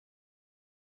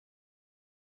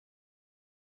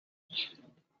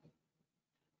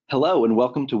Hello and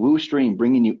welcome to Woo Stream,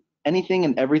 bringing you anything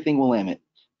and everything Willamette.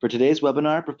 For today's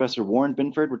webinar, Professor Warren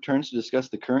Binford returns to discuss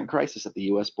the current crisis at the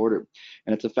U.S. border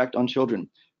and its effect on children.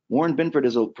 Warren Binford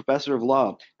is a professor of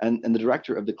law and the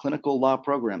director of the clinical law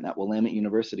program at Willamette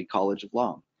University College of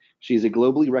Law. She is a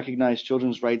globally recognized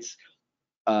children's rights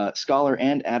scholar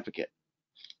and advocate,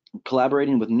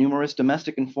 collaborating with numerous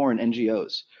domestic and foreign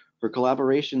NGOs. Her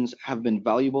collaborations have been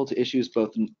valuable to issues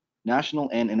both national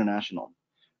and international.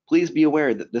 Please be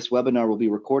aware that this webinar will be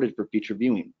recorded for future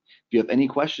viewing. If you have any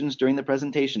questions during the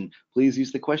presentation, please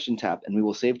use the question tab and we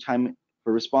will save time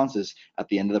for responses at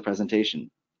the end of the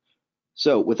presentation.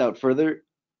 So without further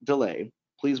delay,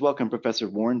 please welcome Professor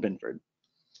Warren Binford.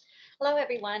 Hello,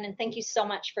 everyone, and thank you so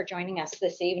much for joining us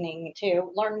this evening to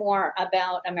learn more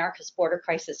about America's border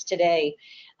crisis today.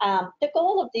 The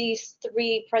goal of these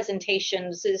three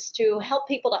presentations is to help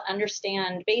people to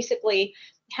understand basically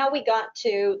how we got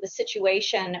to the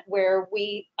situation where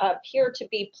we appear to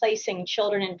be placing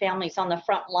children and families on the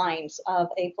front lines of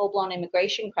a full-blown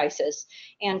immigration crisis,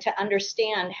 and to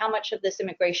understand how much of this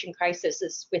immigration crisis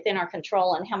is within our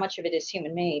control and how much of it is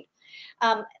human-made.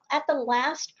 At the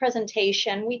last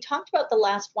presentation, we talked about the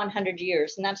last 100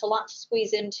 years, and that's a lot to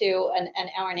squeeze into an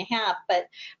hour and a half, but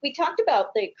we talked about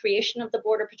the creation of the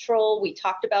Border Patrol. We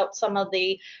talked about some of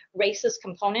the racist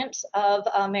components of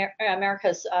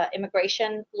America's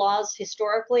immigration laws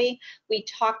historically. We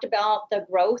talked about the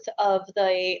growth of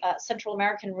the Central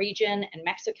American region and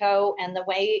Mexico and the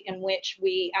way in which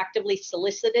we actively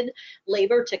solicited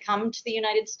labor to come to the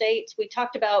United States. We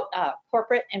talked about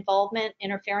corporate involvement,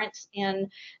 interference in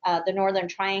the Northern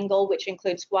Triangle, which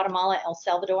includes Guatemala, El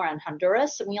Salvador, and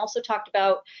Honduras. And we also talked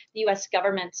about the U.S.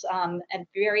 government's and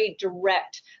very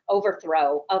direct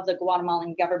overthrow of the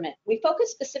Guatemalan government. We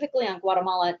focused specifically on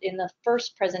Guatemala in the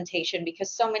first presentation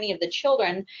because so many of the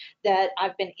children that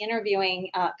I've been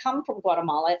interviewing come from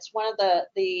Guatemala. It's one of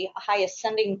the highest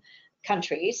sending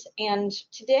countries. And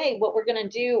today what we're going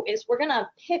to do is we're going to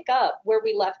pick up where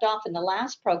we left off in the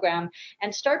last program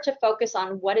and start to focus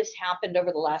on what has happened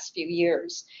over the last few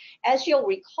years. As you'll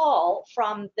recall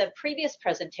from the previous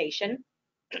presentation,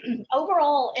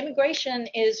 overall, immigration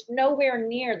is nowhere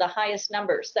near the highest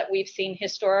numbers that we've seen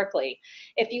historically.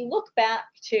 If you look back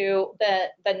to the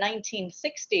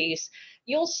 1960s,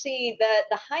 you'll see that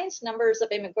the highest numbers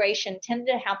of immigration tended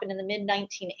to happen in the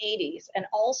mid-1980s and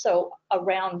also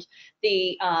around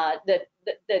the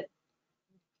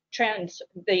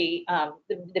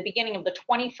beginning of the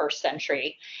 21st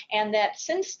century, and that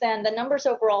since then the numbers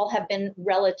overall have been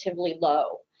relatively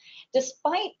low.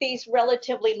 Despite these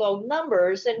relatively low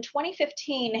numbers, in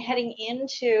 2015, heading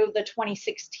into the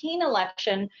 2016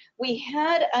 election, we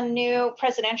had a new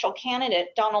presidential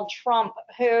candidate, Donald Trump,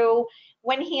 who,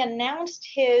 when he announced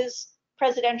his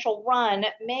presidential run,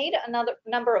 made another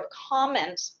number of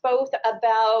comments, both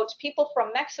about people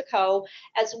from Mexico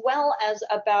as well as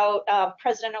about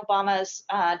President Obama's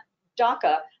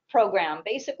DACA program.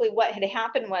 Basically, what had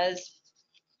happened was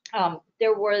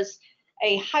there was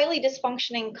a highly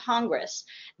dysfunctioning Congress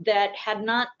that had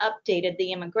not updated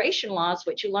the immigration laws,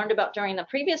 which you learned about during the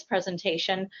previous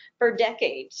presentation, for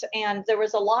decades. And there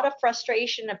was a lot of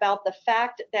frustration about the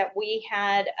fact that we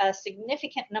had a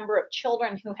significant number of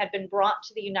children who had been brought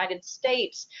to the United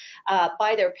States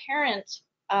by their parents.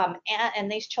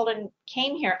 And these children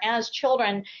came here as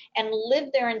children and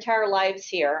lived their entire lives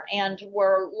here and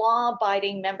were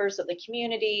law-abiding members of the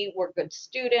community, were good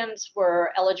students,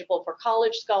 were eligible for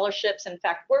college scholarships. In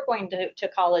fact, we're going to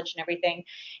college and everything.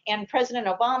 And President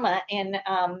Obama,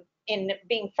 in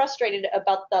being frustrated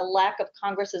about the lack of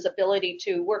Congress's ability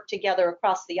to work together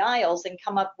across the aisles and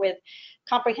come up with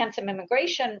comprehensive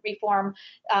immigration reform,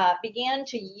 began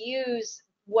to use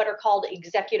what are called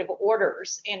executive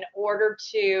orders in order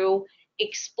to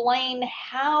explain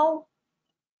how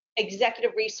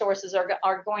executive resources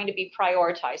are going to be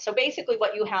prioritized. So basically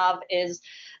what you have is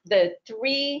the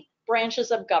three branches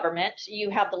of government.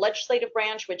 You have the legislative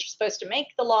branch, which is supposed to make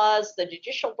the laws, the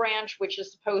judicial branch, which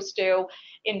is supposed to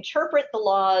interpret the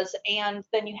laws, and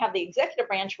then you have the executive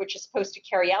branch, which is supposed to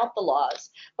carry out the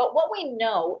laws. But what we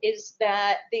know is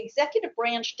that the executive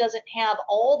branch doesn't have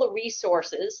all the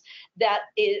resources that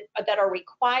are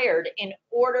required in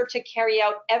order to carry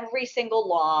out every single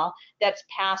law that's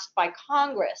passed by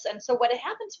Congress. And so what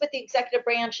happens with the executive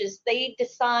branch is they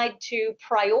decide to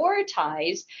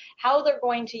prioritize how they're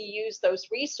going to use those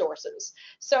resources.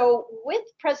 So with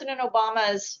President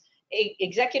Obama's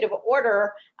executive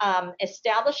order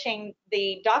establishing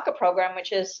the DACA program,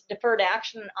 which is Deferred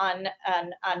Action on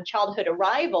Childhood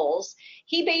Arrivals,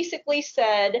 he basically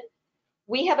said,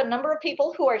 We have a number of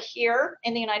people who are here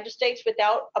in the United States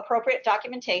without appropriate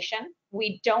documentation.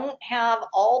 We don't have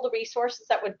all the resources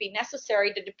that would be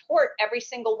necessary to deport every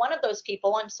single one of those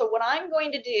people. And so what I'm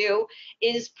going to do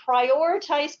is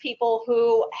prioritize people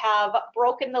who have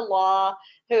broken the law,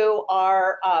 who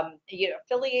are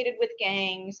affiliated with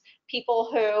gangs, people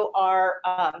who are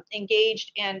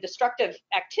engaged in destructive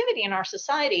activity in our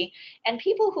society, and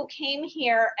people who came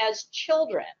here as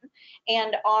children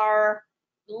and are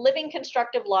living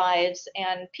constructive lives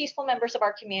and peaceful members of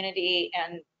our community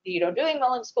and doing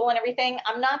well in school and everything.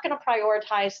 I'm not going to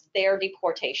prioritize their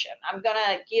deportation. I'm going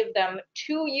to give them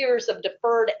 2 years of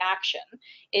deferred action,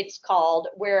 it's called,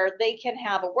 where they can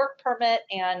have a work permit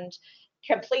and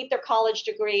complete their college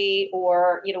degree,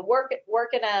 or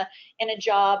work in a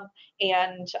job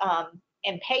and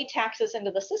pay taxes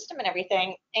into the system and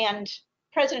everything. And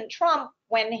President Trump,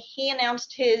 when he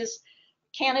announced his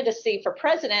candidacy for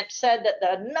president, said that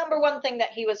the number one thing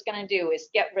that he was going to do is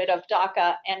get rid of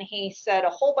DACA, and he said a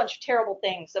whole bunch of terrible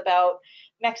things about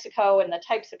Mexico and the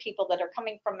types of people that are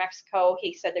coming from Mexico.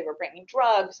 He said they were bringing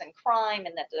drugs and crime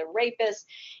and that they're rapists,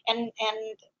 and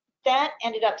that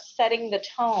ended up setting the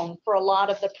tone for a lot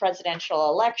of the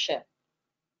presidential election.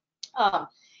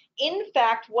 In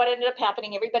fact, what ended up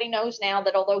happening, everybody knows now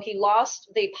that although he lost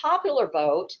the popular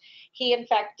vote, he in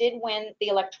fact did win the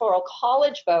electoral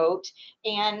college vote,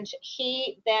 and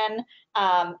he then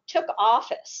took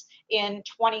office in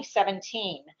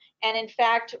 2017. And in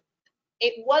fact,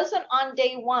 it wasn't on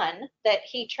day one that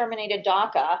he terminated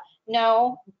DACA,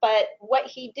 no, but what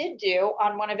he did do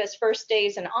on one of his first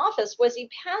days in office was he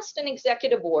passed an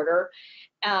executive order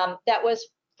that was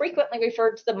frequently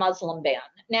referred to the Muslim ban.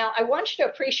 Now, I want you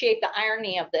to appreciate the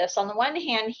irony of this. On the one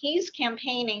hand, he's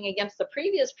campaigning against the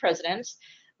previous presidents,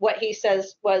 what he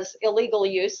says was illegal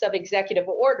use of executive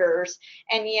orders,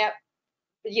 and yet,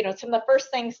 some of the first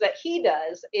things that he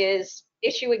does is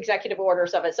issue executive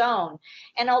orders of his own.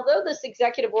 And although this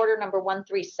executive order number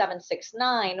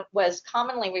 13769 was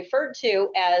commonly referred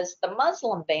to as the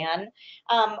Muslim ban,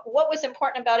 what was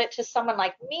important about it to someone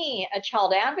like me, a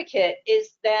child advocate, is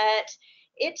that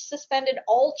it suspended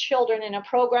all children in a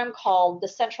program called the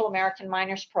Central American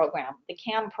Minors Program, the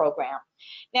CAM program.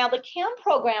 Now, the CAM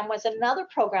program was another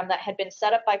program that had been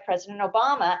set up by President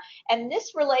Obama, and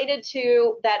this related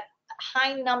to that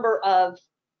high number of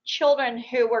children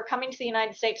who were coming to the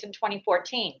United States in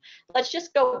 2014. Let's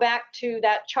just go back to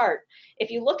that chart.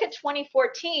 If you look at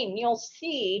 2014, you'll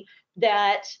see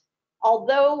that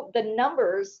although the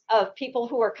numbers of people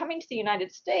who are coming to the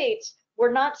United States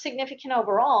were not significant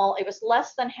overall, it was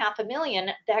less than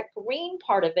 500,000. That green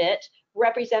part of it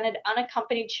represented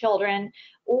unaccompanied children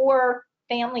or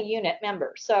family unit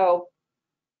members. So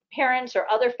parents or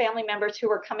other family members who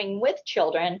were coming with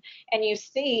children, and you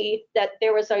see that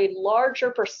there was a larger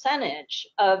percentage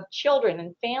of children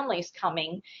and families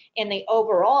coming in the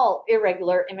overall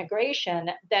irregular immigration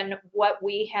than what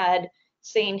we had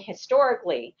seen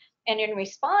historically. And in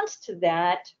response to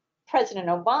that, President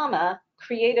Obama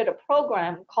created a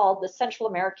program called the Central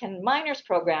American Minors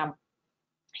Program.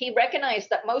 He recognized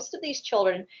that most of these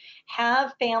children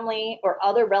have family or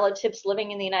other relatives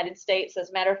living in the United States. As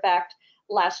a matter of fact,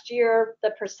 last year,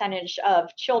 the percentage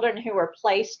of children who were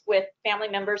placed with family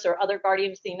members or other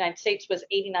guardians of the United States was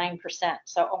 89%.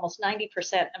 So almost 90%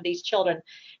 of these children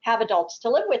have adults to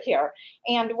live with here.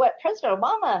 And what President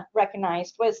Obama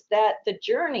recognized was that the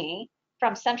journey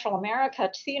from Central America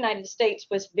to the United States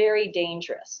was very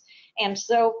dangerous. And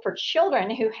so for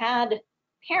children who had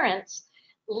parents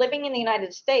living in the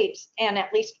United States, and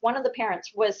at least one of the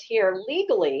parents was here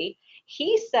legally,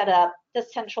 he set up the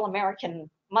Central American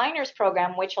Minors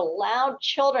Program, which allowed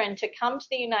children to come to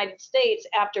the United States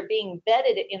after being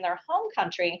vetted in their home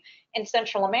country in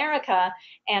Central America,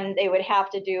 and they would have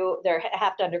to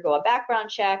undergo a background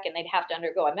check, and they'd have to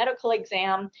undergo a medical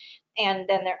exam, and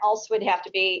then there also would have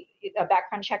to be a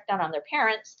background check done on their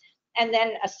parents. And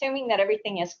then, assuming that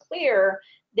everything is clear,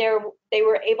 they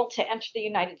were able to enter the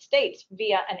United States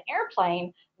via an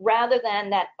airplane rather than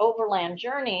that overland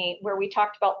journey where we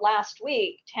talked about last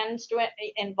week tends to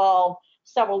involve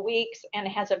several weeks and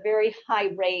has a very high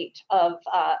rate of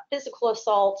physical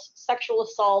assaults, sexual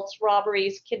assaults,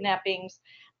 robberies, kidnappings,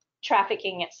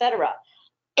 trafficking, etc.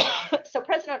 So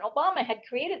President Obama had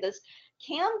created this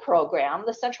CAM program,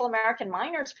 the Central American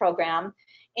Minors Program,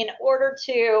 in order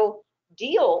to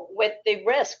deal with the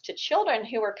risk to children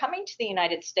who were coming to the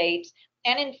United States.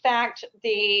 And in fact,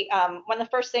 one of the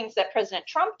first things that President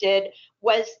Trump did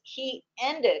was he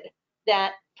ended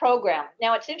that program.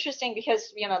 Now, it's interesting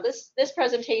because this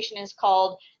presentation is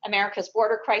called America's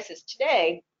Border Crisis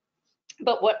Today,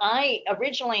 But what I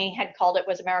originally had called it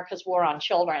was America's War on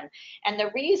Children. And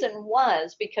the reason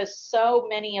was because so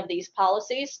many of these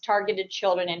policies targeted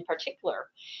children in particular.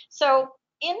 So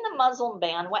in the Muslim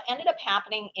ban, what ended up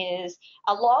happening is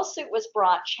a lawsuit was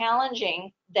brought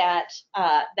challenging that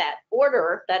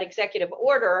order, that executive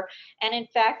order, and in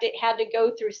fact, it had to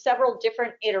go through several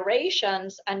different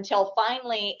iterations until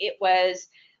finally it was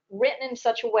written in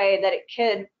such a way that it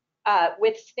could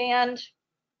withstand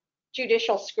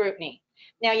judicial scrutiny.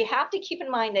 Now, you have to keep in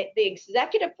mind that the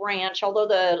executive branch, although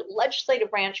the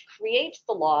legislative branch creates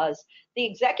the laws, the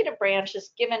executive branch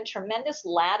is given tremendous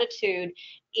latitude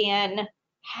in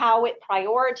how it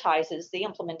prioritizes the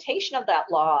implementation of that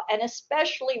law, and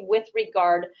especially with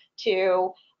regard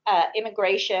to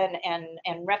immigration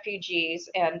and refugees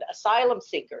and asylum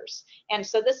seekers. And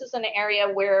so this is an area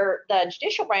where the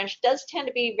judicial branch does tend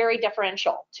to be very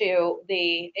deferential to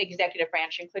the executive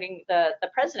branch, including the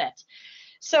president.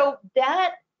 So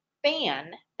that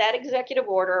ban, that executive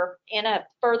order, in a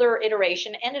further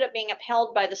iteration, ended up being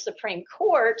upheld by the Supreme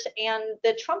Court, and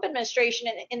the Trump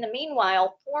administration, in the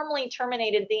meanwhile, formally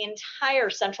terminated the entire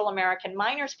Central American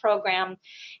Minors Program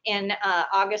in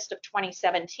August of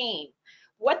 2017.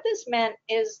 What this meant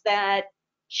is that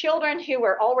children who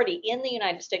were already in the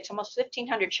United States, almost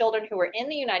 1,500 children who were in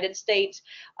the United States,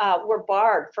 were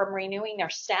barred from renewing their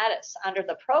status under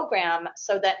the program,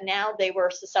 so that now they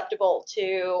were susceptible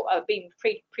to being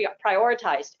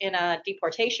prioritized in a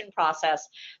deportation process.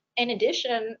 In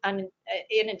addition,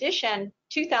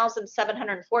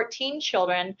 2,714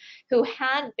 children who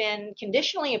had been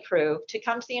conditionally approved to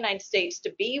come to the United States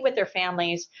to be with their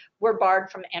families were barred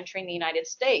from entering the United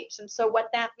States. And so what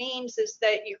that means is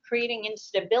that you're creating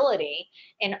instability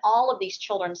in all of these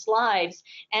children's lives.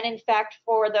 And in fact,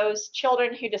 for those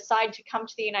children who decide to come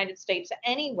to the United States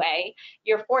anyway,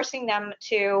 you're forcing them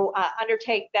to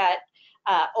undertake that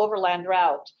overland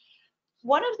route.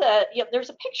 One of the,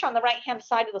 there's a picture on the right-hand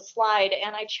side of the slide,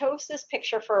 and I chose this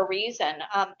picture for a reason.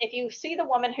 If you see the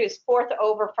woman who's fourth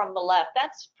over from the left,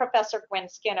 that's Professor Gwen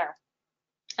Skinner.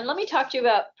 And let me talk to you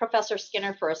about Professor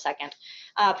Skinner for a second.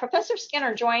 Professor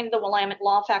Skinner joined the Willamette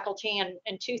Law Faculty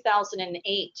in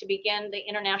 2008 to begin the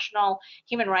International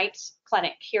Human Rights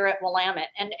Clinic here at Willamette.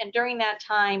 And during that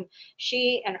time,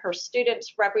 she and her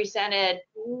students represented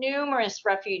numerous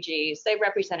refugees. They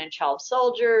represented child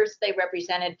soldiers. They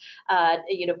represented,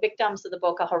 victims of the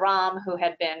Boko Haram who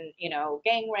had been,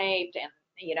 gang raped and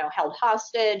held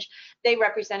hostage. They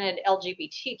represented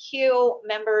LGBTQ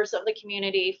members of the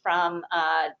community from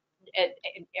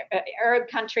Arab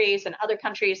countries and other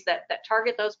countries that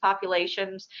target those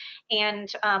populations. And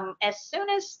as soon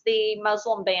as the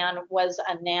Muslim ban was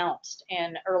announced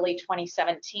in early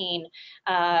 2017,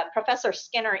 Professor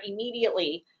Skinner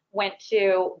immediately went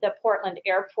to the Portland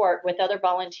airport with other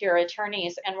volunteer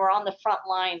attorneys and were on the front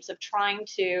lines of trying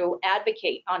to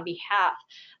advocate on behalf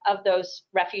of those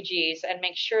refugees and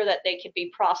make sure that they could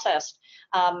be processed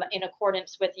in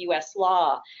accordance with US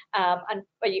law.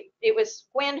 It was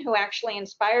Gwen who actually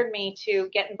inspired me to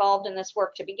get involved in this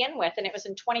work to begin with, and it was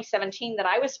in 2017 that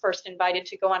I was first invited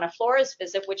to go on a Flores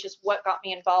visit, which is what got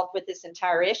me involved with this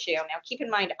entire issue. Now, keep in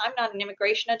mind, I'm not an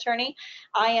immigration attorney.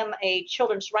 I am a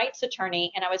children's rights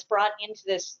attorney, and I was brought into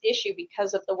this issue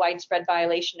because of the widespread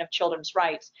violation of children's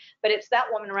rights. But it's that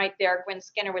woman right there, Gwen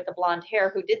Skinner with the blonde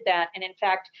hair, who did that. And in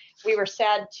fact, we were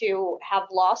sad to have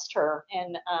lost her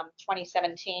in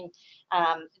 2017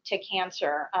 to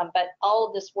cancer. But all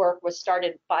of this work was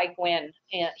started by Gwen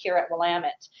here at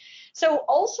Willamette. So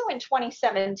also in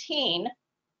 2017,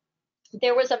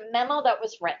 there was a memo that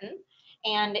was written,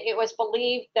 and it was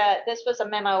believed that this was a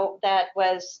memo that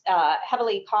was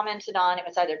heavily commented on. It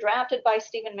was either drafted by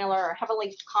Stephen Miller or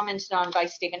heavily commented on by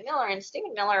Stephen Miller. And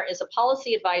Stephen Miller is a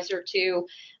policy advisor to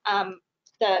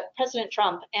the President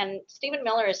Trump, and Stephen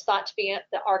Miller is thought to be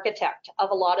the architect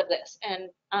of a lot of this. And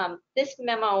this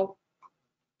memo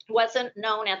wasn't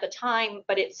known at the time,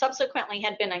 but it subsequently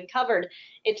had been uncovered.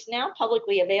 It's now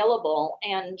publicly available,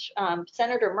 and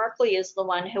Senator Merkley is the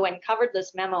one who uncovered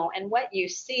this memo. And what you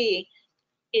see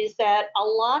is that a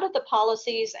lot of the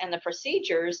policies and the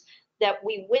procedures that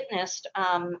we witnessed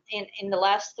in the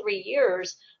last 3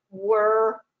 years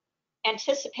were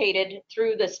anticipated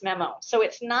through this memo. So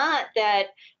it's not that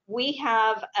we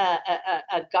have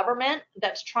a government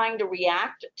that's trying to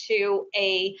react to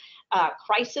a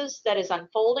crisis that is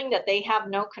unfolding that they have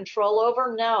no control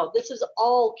over. No, this is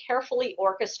all carefully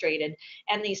orchestrated,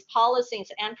 and these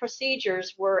policies and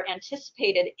procedures were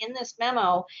anticipated in this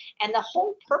memo, and the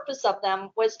whole purpose of them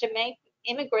was to make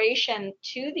immigration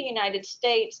to the United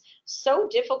States so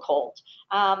difficult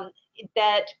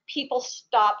that people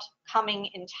stopped coming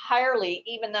entirely,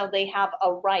 even though they have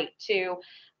a right to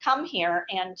come here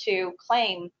and to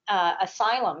claim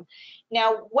asylum.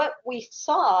 Now, what we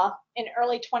saw in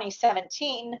early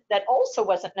 2017 that also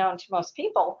wasn't known to most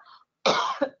people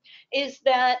is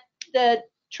that the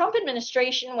Trump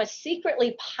administration was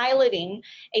secretly piloting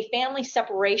a family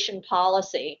separation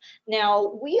policy.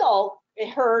 Now, we all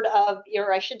heard of,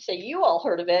 or I should say you all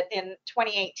heard of it in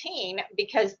 2018,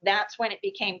 because that's when it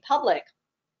became public.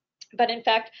 But in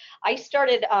fact, I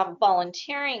started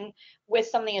volunteering with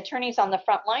some of the attorneys on the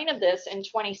front line of this in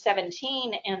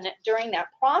 2017. And during that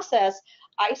process,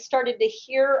 I started to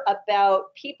hear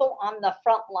about people on the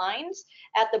front lines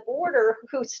at the border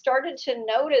who started to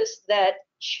notice that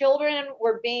children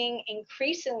were being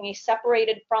increasingly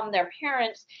separated from their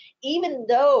parents, even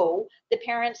though the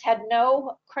parents had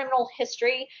no criminal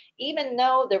history, even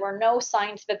though there were no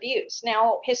signs of abuse.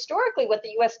 Now, historically, what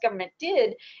the US government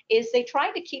did is they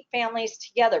tried to keep families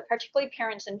together, particularly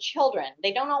parents and children.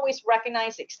 They don't always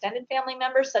recognize extended family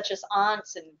members, such as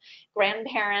aunts and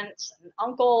grandparents and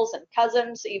uncles and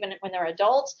cousins, even when they're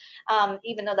adults,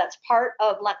 even though that's part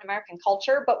of Latin American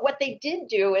culture. But what they did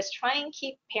do is try and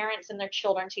keep parents and their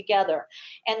children together.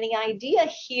 And the idea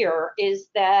here is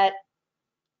that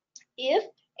if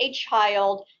a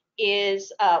child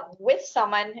is with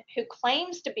someone who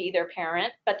claims to be their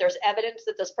parent, but there's evidence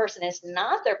that this person is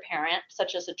not their parent,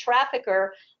 such as a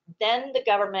trafficker, then the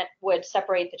government would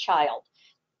separate the child.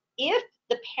 If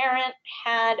the parent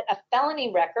had a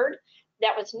felony record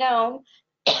that was known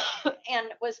and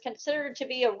was considered to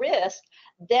be a risk,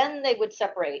 then they would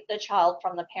separate the child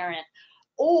from the parent.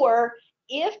 Or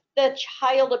if the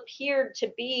child appeared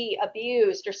to be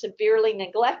abused or severely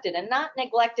neglected, and not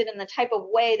neglected in the type of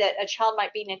way that a child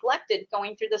might be neglected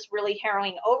going through this really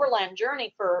harrowing overland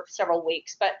journey for several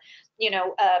weeks, but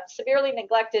severely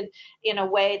neglected in a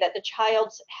way that the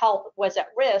child's health was at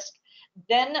risk,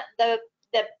 then the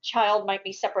child might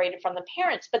be separated from the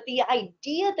parents. But the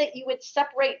idea that you would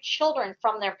separate children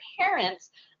from their parents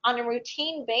on a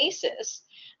routine basis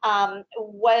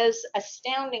was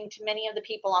astounding to many of the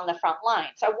people on the front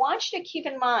lines. I want you to keep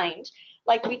in mind,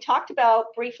 like we talked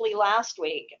about briefly last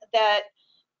week, that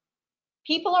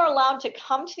people are allowed to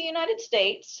come to the United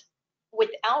States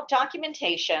without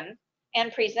documentation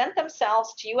and present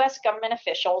themselves to US government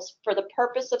officials for the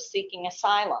purpose of seeking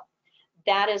asylum.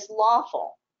 That is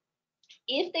lawful.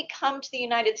 If they come to the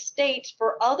United States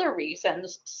for other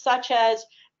reasons, such as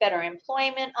better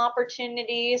employment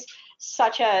opportunities,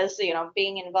 such as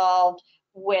being involved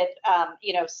with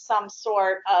some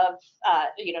sort of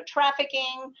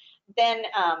trafficking, then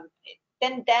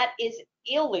that is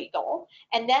illegal.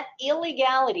 And that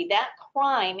illegality, that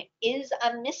crime, is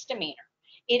a misdemeanor.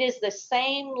 It is the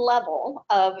same level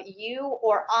of you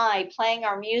or I playing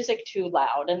our music too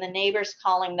loud and the neighbors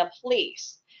calling the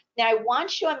police. Now, I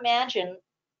want you to imagine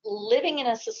living in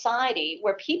a society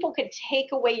where people could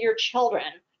take away your children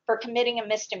for committing a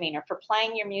misdemeanor, for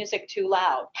playing your music too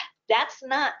loud. That's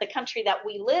not the country that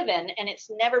we live in, and it's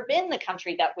never been the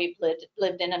country that we've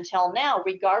lived in until now,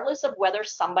 regardless of whether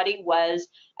somebody was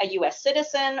a US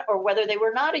citizen or whether they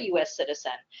were not a US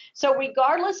citizen. So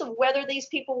regardless of whether these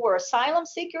people were asylum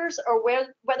seekers or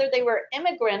whether they were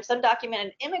immigrants,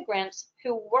 undocumented immigrants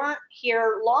who weren't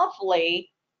here lawfully,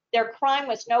 their crime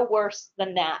was no worse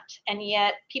than that. And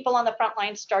yet people on the front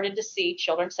line started to see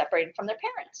children separated from their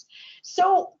parents.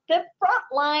 So the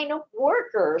frontline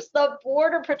workers, the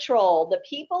Border Patrol, the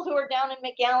people who are down in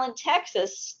McAllen,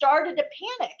 Texas, started to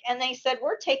panic. And they said,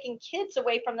 we're taking kids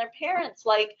away from their parents.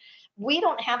 Like, we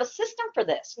don't have a system for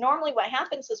this. Normally what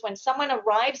happens is when someone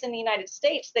arrives in the United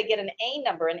States, they get an A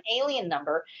number, an alien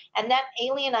number, and that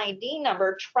alien ID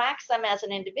number tracks them as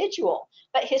an individual.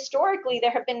 But historically, there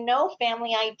have been no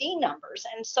family ID numbers,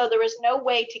 and so there is no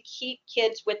way to keep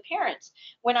kids with parents.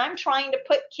 When I'm trying to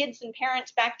put kids and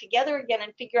parents back together again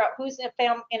and figure out who's in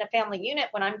a family unit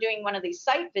when I'm doing one of these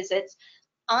site visits,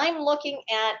 I'm looking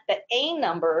at the A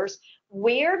numbers,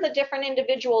 where the different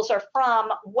individuals are from,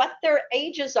 what their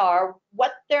ages are,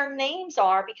 what their names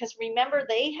are, because remember,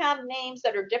 they have names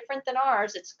that are different than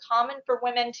ours. It's common for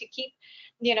women to keep,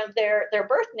 their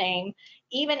birth name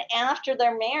even after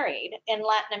they're married in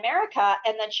Latin America,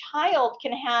 and the child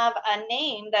can have a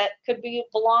name that could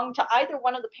belong to either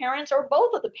one of the parents or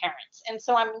both of the parents. And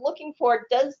so I'm looking for,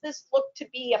 does this look to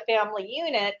be a family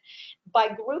unit by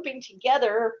grouping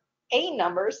together A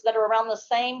numbers that are around the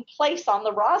same place on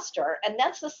the roster? And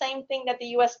that's the same thing that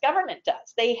the US government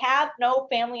does. They have no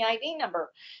family ID number.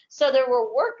 So there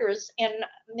were workers in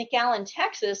McAllen,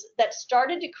 Texas that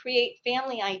started to create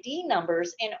family ID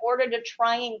numbers in order to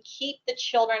try and keep the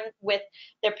children with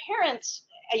their parents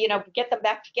get them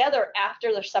back together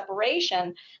after their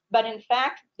separation. But in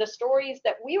fact, the stories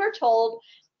that we were told,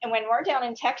 and when we're down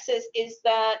in Texas, is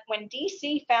that when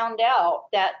DC found out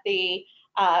that the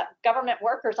government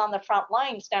workers on the front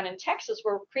lines down in Texas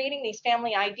were creating these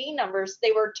family ID numbers,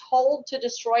 they were told to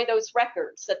destroy those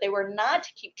records, that they were not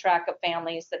to keep track of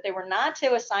families, that they were not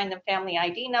to assign them family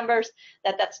ID numbers,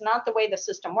 that that's not the way the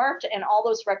system worked, and all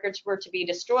those records were to be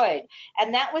destroyed.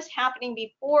 And that was happening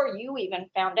before you even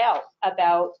found out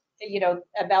about,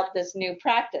 about this new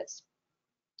practice.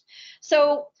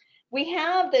 So we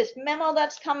have this memo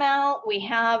that's come out. We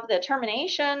have the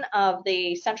termination of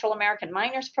the Central American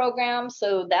Minors Program,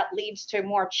 so that leads to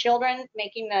more children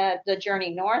making the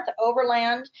journey north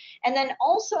overland. And then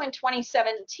also in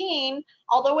 2017,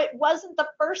 although it wasn't the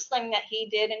first thing that he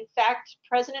did, in fact,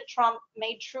 President Trump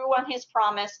made true on his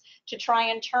promise to try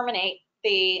and terminate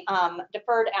the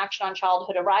Deferred Action on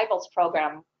Childhood Arrivals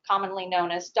Program, commonly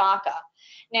known as DACA.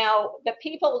 Now, the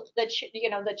people,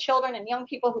 the children and young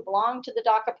people who belong to the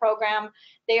DACA program,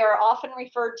 they are often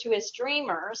referred to as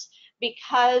dreamers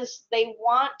because they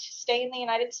want to stay in the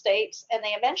United States and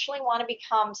they eventually want to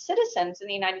become citizens in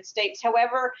the United States.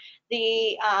 However,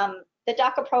 the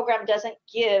DACA program doesn't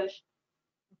give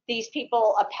these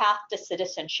people a path to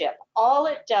citizenship. All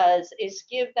it does is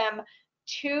give them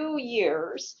 2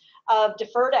 years of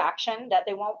deferred action, that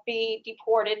they won't be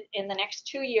deported in the next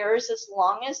 2 years as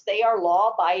long as they are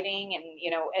law-abiding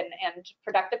and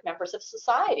productive members of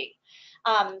society.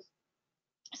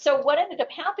 So what ended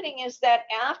up happening is that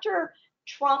after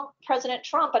President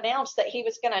Trump announced that he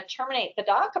was going to terminate the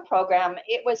DACA program,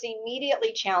 it was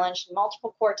immediately challenged in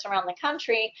multiple courts around the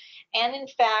country. And in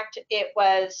fact, it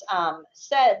was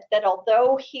said that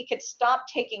although he could stop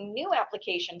taking new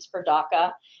applications for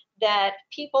DACA, that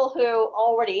people who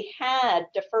already had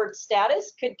deferred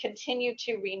status could continue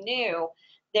to renew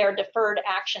their deferred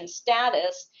action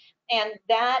status. And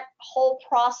that whole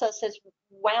process has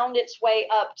wound its way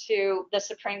up to the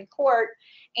Supreme Court.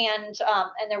 And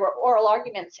there were oral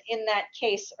arguments in that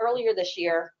case earlier this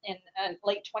year in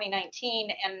late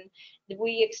 2019. And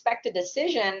we expect a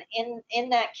decision in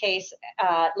that case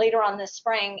later on this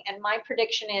spring. And my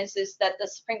prediction is that the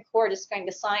Supreme Court is going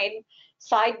to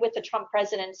side with the Trump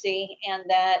presidency, and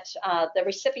that the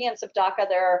recipients of DACA,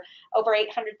 there are over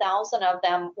 800,000 of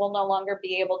them, will no longer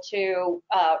be able to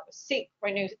seek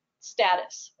renewed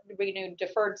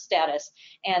deferred status,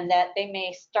 and that they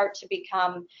may start to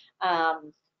become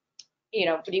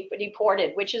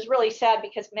deported, which is really sad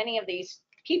because many of these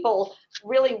people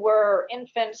really were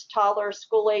infants, toddlers,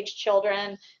 school-age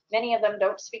children. Many of them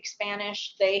don't speak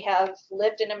Spanish. They have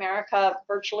lived in America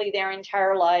virtually their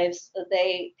entire lives.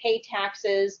 They pay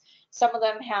taxes. Some of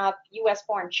them have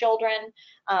U.S.-born children.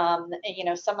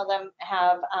 Some of them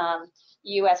have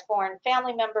U.S.-born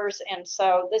family members. And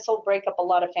so this will break up a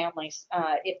lot of families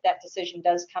if that decision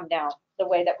does come down the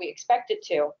way that we expect it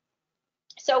to.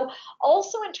 So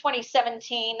also in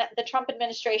 2017, the Trump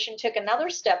administration took another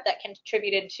step that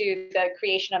contributed to the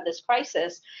creation of this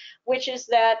crisis, which is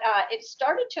that it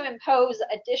started to impose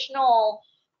additional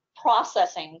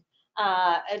processing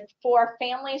for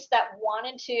families that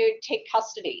wanted to take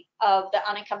custody of the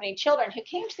unaccompanied children who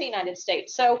came to the United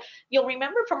States. So you'll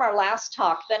remember from our last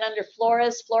talk that under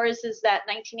Flores is that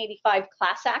 1985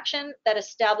 class action that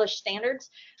established standards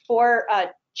for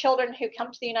children who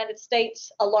come to the United States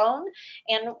alone.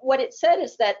 And what it said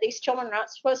is that these children are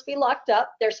not supposed to be locked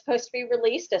up. They're supposed to be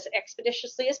released as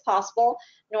expeditiously as possible.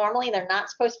 Normally, they're not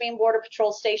supposed to be in Border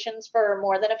Patrol stations for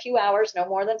more than a few hours, no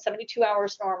more than 72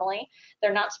 hours normally.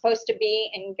 They're not supposed to be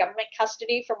in government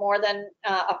custody for more than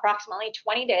approximately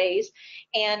 20 days.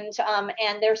 And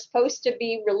they're supposed to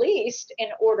be released in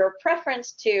order of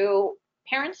preference to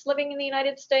parents living in the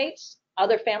United States,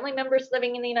 other family members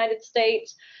living in the United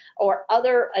States, or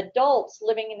other adults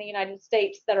living in the United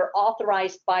States that are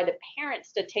authorized by the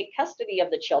parents to take custody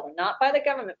of the children, not by the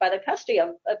government, by the custody of,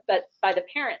 but by the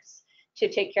parents to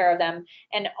take care of them.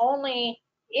 And only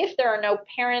if there are no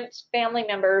parents, family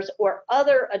members, or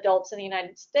other adults in the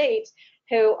United States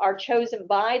who are chosen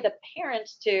by the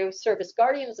parents to serve as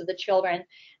guardians of the children,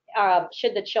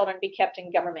 should the children be kept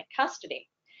in government custody.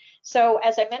 So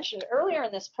as I mentioned earlier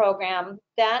in this program,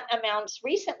 that amounts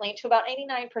recently to about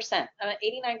 89%.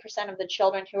 89% of the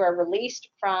children who are released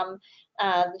from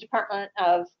the Department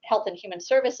of Health and Human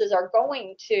Services are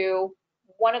going to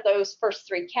one of those first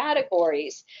three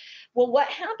categories. Well, what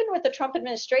happened with the Trump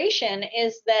administration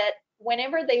is that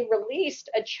whenever they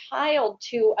released a child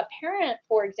to a parent,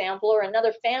 for example, or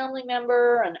another family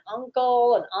member, an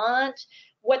uncle, an aunt,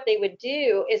 what they would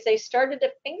do is they started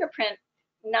to fingerprint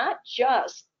not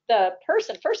just the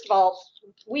person, first of all,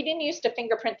 we didn't used to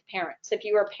fingerprint the parents. If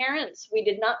you were parents, we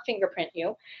did not fingerprint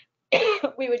you.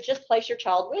 We would just place your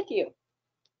child with you.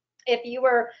 If you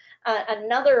were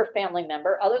another family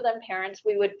member other than parents,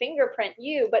 we would fingerprint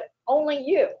you, but only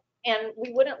you. And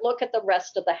we wouldn't look at the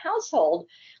rest of the household.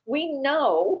 We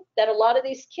know that a lot of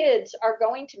these kids are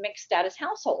going to mixed status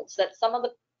households, that some of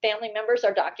the family members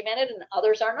are documented and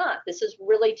others are not. This is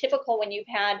really typical when you've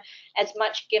had as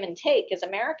much give and take as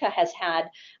America has had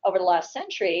over the last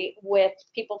century with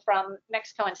people from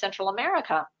Mexico and Central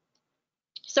America.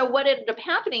 So what ended up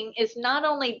happening is not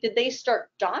only did they start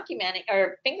documenting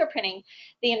or fingerprinting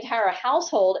the entire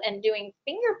household and doing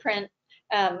fingerprints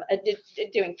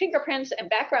and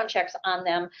background checks on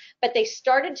them, but they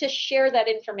started to share that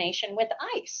information with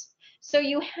ICE. So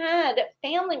you had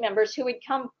family members who would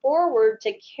come forward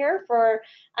to care for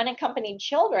unaccompanied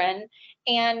children,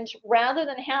 and rather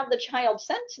than have the child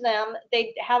sent to them,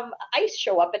 they'd have ICE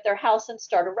show up at their house and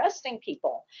start arresting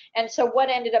people. And so what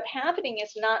ended up happening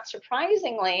is, not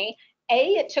surprisingly, A,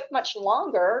 it took much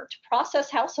longer to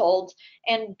process households,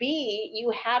 and B,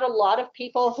 you had a lot of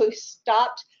people who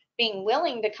stopped being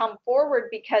willing to come forward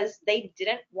because they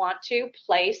didn't want to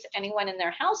place anyone in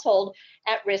their household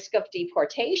at risk of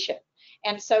deportation.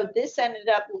 And so this ended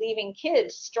up leaving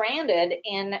kids stranded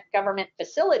in government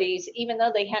facilities, even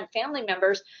though they had family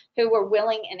members who were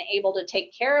willing and able to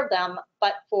take care of them,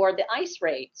 but for the ICE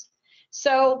raids.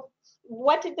 So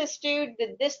what did this do?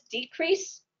 Did this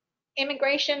decrease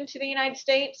immigration to the United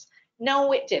States?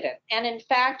 No, it didn't. And in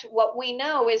fact, what we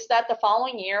know is that the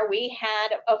following year we had,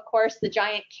 of course, the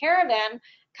giant caravan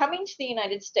coming to the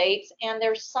United States, and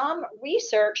there's some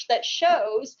research that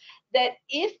shows that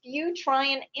if you try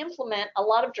and implement a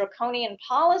lot of draconian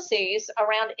policies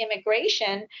around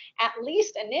immigration, at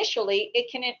least initially, it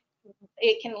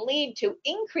can lead to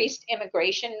increased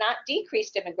immigration, not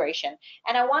decreased immigration.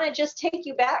 And I want to just take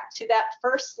you back to that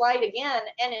first slide again.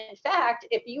 And in fact,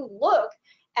 if you look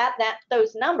at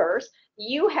those numbers,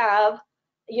 you have,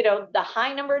 the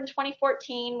high number in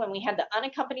 2014 when we had the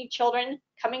unaccompanied children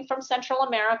coming from Central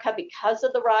America because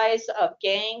of the rise of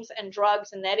gangs and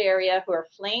drugs in that area, who are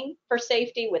fleeing for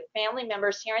safety with family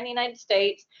members here in the United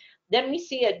States. Then we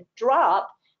see a drop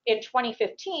in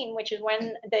 2015, which is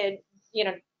when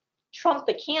Trump,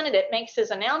 the candidate, makes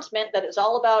his announcement that it's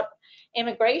all about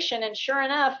immigration. And sure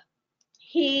enough,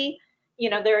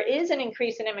 there is an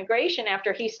increase in immigration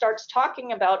after he starts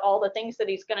talking about all the things that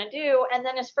he's going to do. And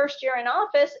then his first year in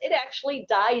office, it actually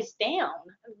dies down,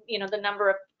 the number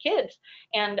of kids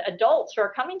and adults who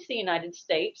are coming to the United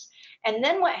States. And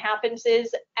then what happens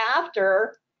is,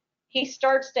 after he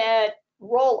starts to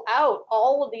roll out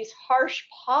all of these harsh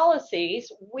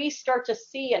policies, we start to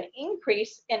see an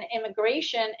increase in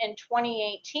immigration in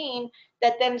 2018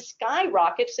 that then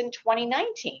skyrockets in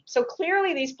 2019. So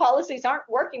clearly these policies aren't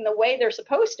working the way they're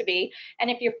supposed to be. And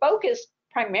if you're focused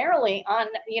primarily on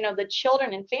the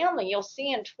children and family, you'll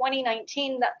see in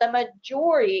 2019 that the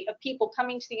majority of people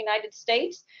coming to the United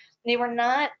States, they were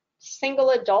not single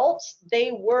adults,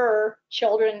 they were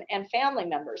children and family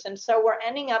members. And so we're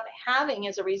ending up having,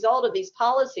 as a result of these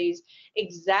policies,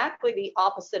 exactly the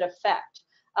opposite effect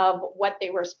of what they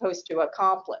were supposed to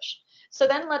accomplish. So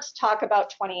then let's talk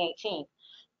about 2018.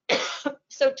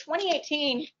 So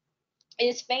 2018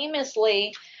 is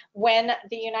famously when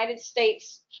the United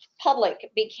States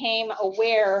public became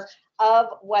aware of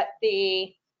what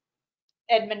the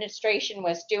administration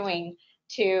was doing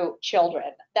to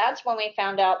children. That's when we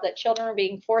found out that children were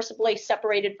being forcibly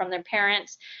separated from their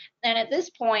parents. And at this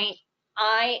point,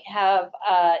 I have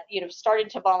started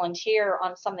to volunteer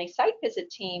on some of these site visit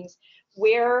teams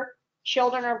where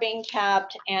children are being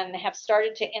kept, and have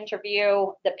started to interview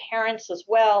the parents as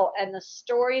well. And the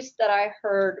stories that I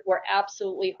heard were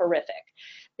absolutely horrific.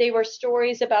 They were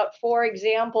stories about, for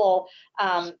example,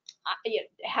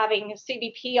 having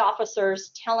CBP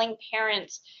officers telling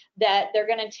parents that they're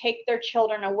going to take their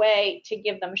children away to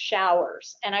give them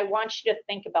showers. And I want you to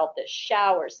think about this,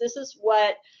 showers. This is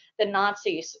what the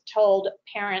Nazis told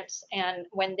parents, and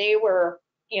when they were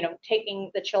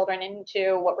taking the children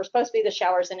into what were supposed to be the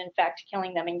showers, and in fact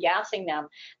killing them and gassing them.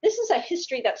 This is a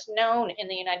history that's known in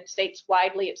the United States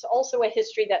widely. It's also a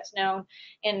history that's known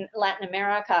in Latin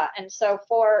America. And so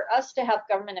for us to have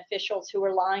government officials who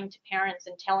are lying to parents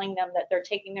and telling them that they're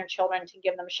taking their children to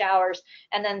give them showers,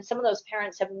 and then some of those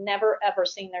parents have never ever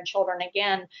seen their children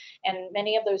again, and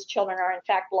many of those children are in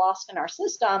fact lost in our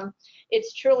system,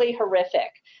 it's truly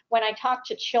horrific. When I talk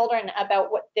to children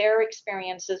about what their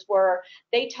experiences were,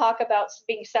 they talk about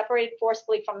being separated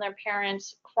forcibly from their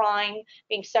parents, crying,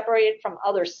 being separated from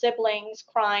other siblings,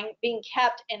 crying, being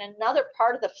kept in another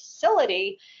part of the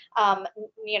facility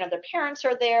Their parents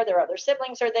are there, their other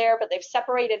siblings are there, but they've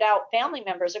separated out family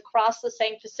members across the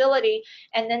same facility,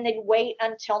 and then they'd wait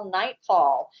until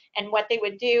nightfall. And what they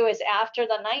would do is after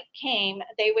the night came,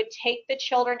 they would take the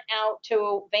children out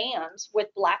to vans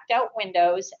with blacked out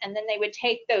windows, and then they would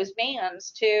take those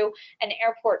vans to an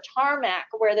airport tarmac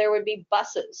where there would be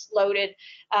buses loaded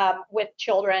with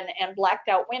children and blacked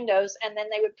out windows, and then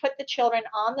they would put the children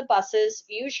on the buses,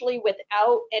 usually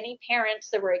without any parents.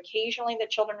 There were occasionally the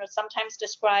children would sometimes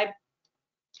describe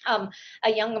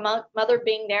a young mother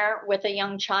being there with a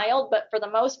young child, but for the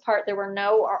most part, there were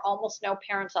no or almost no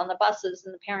parents on the buses,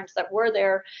 and the parents that were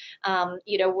there,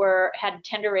 had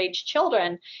tender age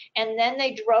children. And then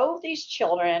they drove these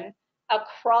children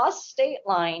across state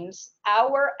lines,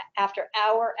 hour after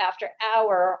hour after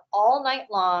hour, all night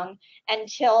long,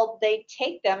 until they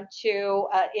take them to,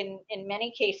 in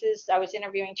many cases, I was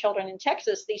interviewing children in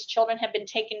Texas, these children had been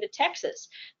taken to Texas,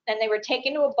 and they were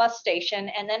taken to a bus station,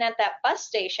 and then at that bus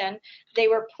station, they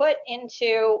were put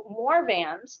into more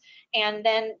vans, and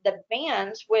then the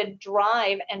vans would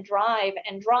drive and drive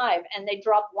and drive, and they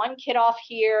drop one kid off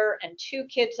here, and two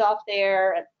kids off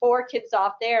there, and four kids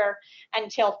off there,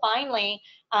 until finally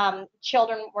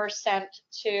children were sent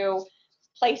to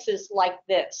places like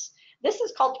this. This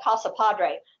is called Casa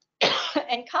Padre.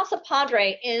 And Casa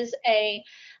Padre is a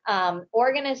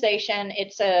organization,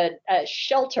 it's a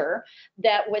shelter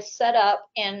that was set up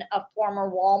in a former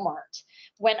Walmart.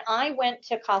 When I went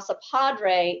to Casa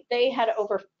Padre, they had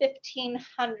over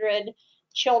 1,500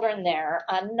 children there.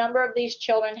 A number of these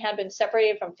children had been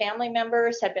separated from family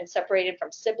members, had been separated from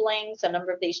siblings. A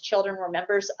number of these children were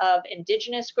members of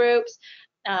indigenous groups.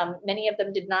 Many of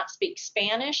them did not speak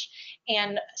Spanish,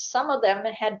 and some of them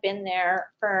had been there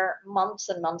for months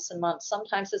and months and months,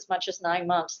 sometimes as much as 9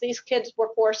 months. These kids were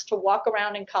forced to walk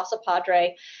around in Casa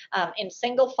Padre in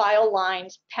single file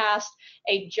lines past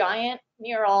a giant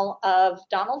mural of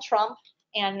Donald Trump.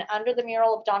 And under the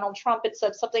mural of Donald Trump, it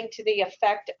said something to the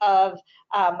effect of,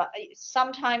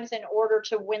 sometimes in order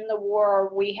to win the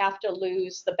war, we have to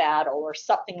lose the battle, or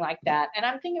something like that. And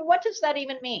I'm thinking, what does that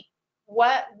even mean?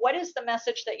 What is the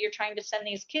message that you're trying to send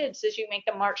these kids as you make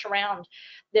them march around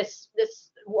this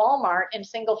Walmart in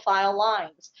single file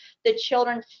lines? The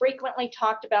children frequently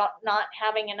talked about not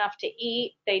having enough to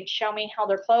eat. They'd show me how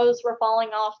their clothes were falling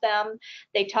off them.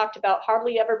 They talked about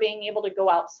hardly ever being able to go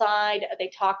outside. They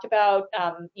talked about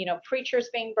preachers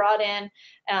being brought in,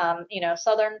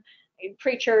 Southern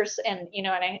preachers, and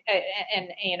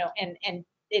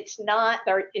it's not,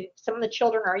 some of the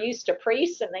children are used to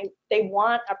priests, and they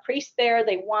want a priest there.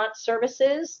 They want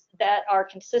services that are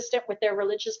consistent with their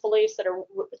religious beliefs, that are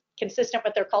consistent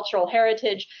with their cultural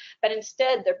heritage, but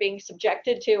instead they're being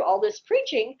subjected to all this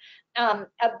preaching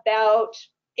about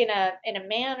in a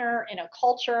manner, in a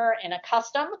culture, in a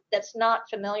custom that's not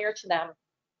familiar to them.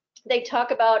 They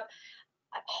talk about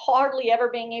hardly ever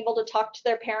being able to talk to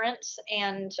their parents,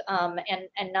 and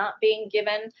not being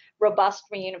given robust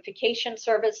reunification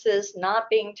services, not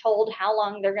being told how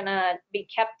long they're going to be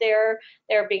kept there.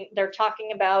 They're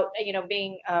talking about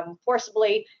being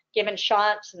forcibly given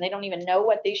shots, and they don't even know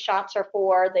what these shots are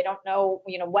for. They don't know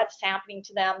what's happening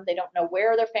to them. They don't know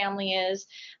where their family is.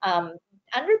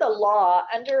 Under the law,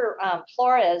 under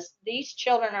Flores, these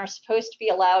children are supposed to be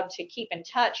allowed to keep in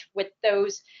touch with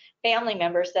those family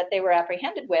members that they were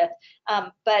apprehended with.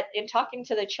 But in talking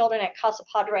to the children at Casa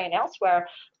Padre and elsewhere,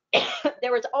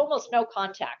 there was almost no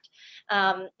contact,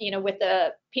 with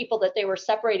the people that they were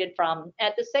separated from.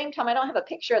 At the same time, I don't have a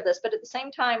picture of this, but at the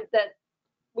same time that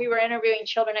we were interviewing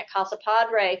children at Casa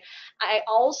Padre, I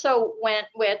also went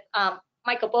with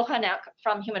Michael Bohanek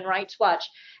from Human Rights Watch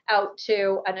out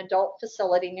to an adult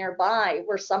facility nearby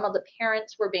where some of the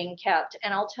parents were being kept.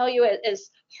 And I'll tell you, as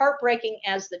heartbreaking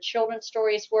as the children's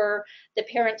stories were, the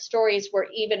parents' stories were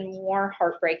even more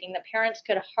heartbreaking. The parents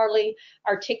could hardly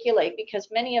articulate, because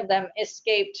many of them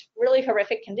escaped really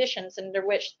horrific conditions under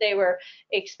which they were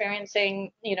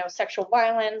experiencing, sexual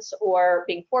violence, or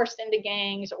being forced into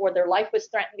gangs, or their life was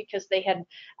threatened because they had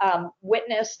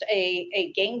witnessed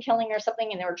a gang killing or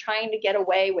something, and they were trying to get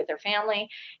away with their family,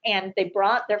 and they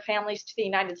brought their families to the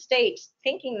United States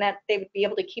thinking that they would be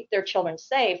able to keep their children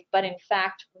safe. But in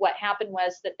fact, what happened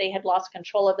was that they had lost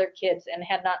control of their kids and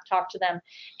had not talked to them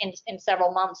in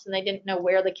several months, and they didn't know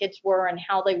where the kids were and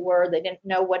how they were. They didn't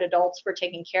know what adults were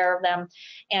taking care of them,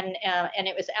 and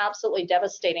it was absolutely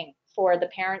devastating for the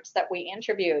parents that we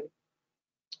interviewed.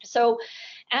 So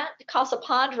at Casa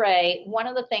Padre, one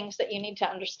of the things that you need to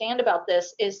understand about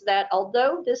this is that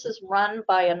although this is run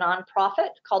by a nonprofit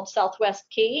called Southwest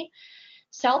Key,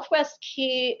 Southwest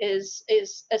Key is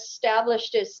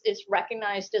established, is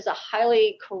recognized as a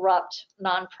highly corrupt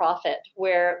nonprofit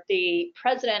where the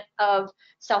president of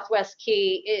Southwest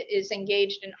Key is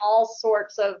engaged in all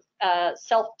sorts of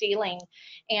self-dealing,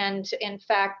 and in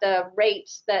fact the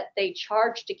rates that they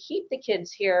charge to keep the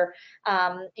kids here,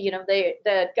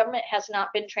 the government has not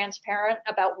been transparent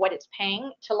about what it's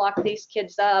paying to lock these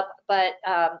kids up, but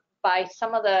by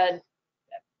some of the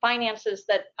finances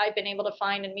that I've been able to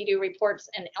find in media reports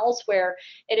and elsewhere,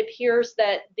 it appears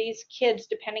that these kids,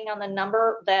 depending on the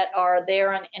number that are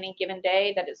there on any given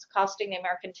day, that is costing the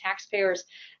American taxpayers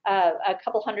a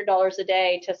couple $100s a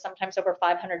day to sometimes over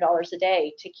 $500 a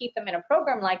day to keep them in a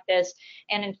program like this.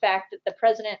 And in fact, the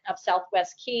president of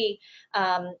Southwest Key,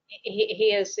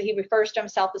 he refers to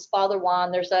himself as Father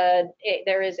Juan.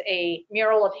 There is a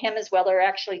mural of him as well. There are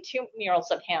actually two murals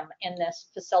of him in this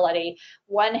facility.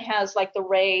 One has like the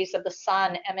rays of the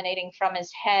sun emanating from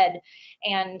his head,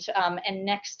 and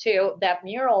next to that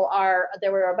mural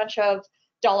there were a bunch of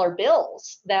dollar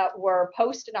bills that were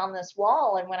posted on this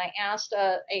wall. And when I asked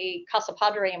a Casa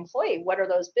Padre employee, what are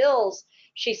those bills?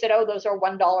 She said, oh, those are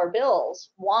 $1 bills,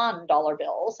 Juan dollar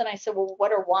bills. And I said, well,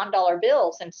 what are $1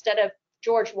 bills? Instead of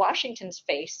George Washington's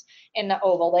face in the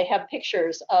oval, they have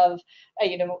pictures of,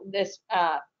 this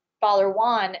Father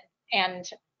Juan. And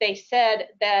they said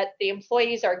that the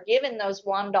employees are given those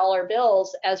 $1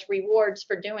 bills as rewards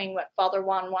for doing what Father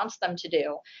Juan wants them to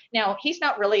do. Now, he's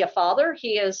not really a father.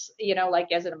 He is,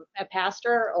 like as a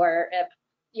pastor or,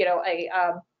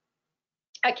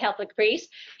 a Catholic priest.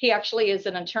 He actually is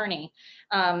an attorney,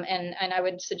 and I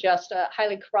would suggest a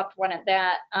highly corrupt one at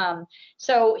that.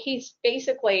 So he's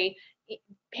basically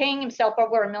paying himself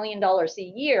over $1 million a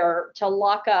year to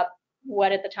lock up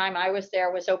what at the time I was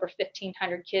there was over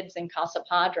 1,500 kids in Casa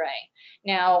Padre.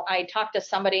 Now, I talked to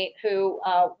somebody who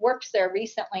works there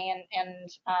recently, and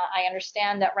I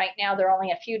understand that right now there are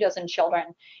only a few dozen children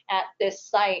at this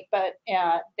site, but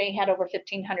they had over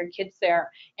 1,500 kids there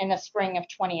in the spring of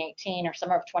 2018 or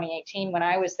summer of 2018 when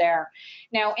I was there.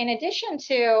 Now, in addition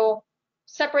to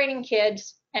separating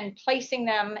kids and placing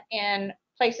them in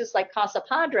places like Casa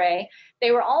Padre,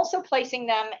 they were also placing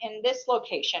them in this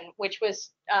location, which was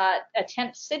a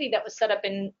tent city that was set up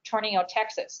in Tornillo,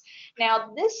 Texas. Now,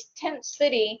 this tent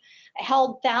city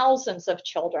held thousands of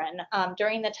children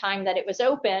during the time that it was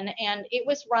open, and it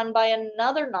was run by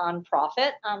another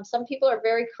nonprofit. Some people are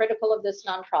very critical of this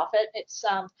nonprofit. It's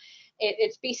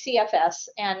BCFS,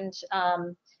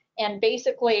 and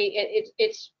basically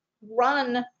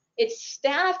it's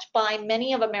staffed by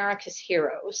many of America's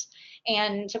heroes.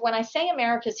 And when I say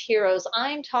America's heroes,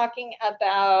 I'm talking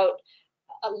about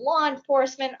law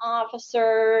enforcement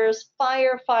officers,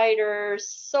 firefighters,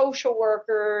 social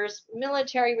workers,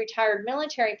 retired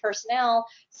military personnel.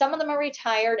 Some of them are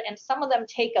retired, and some of them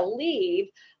take a leave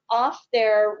off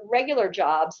their regular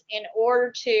jobs in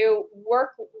order to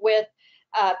work with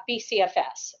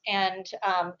BCFS, and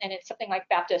it's something like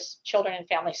Baptist Children and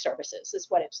Family Services is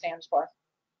what it stands for.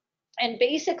 And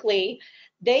basically,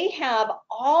 they have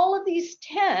all of these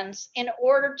tents in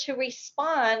order to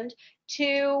respond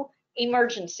to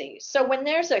emergencies. So when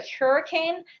there's a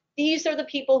hurricane, these are the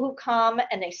people who come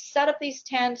and they set up these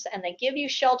tents and they give you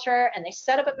shelter, and they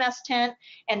set up a mess tent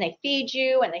and they feed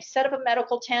you, and they set up a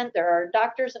medical tent. There are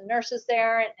doctors and nurses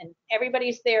there, and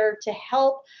everybody's there to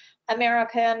help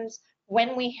Americans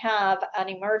when we have an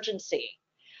emergency.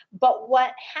 But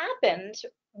what happened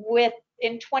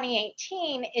in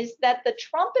 2018 is that the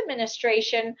Trump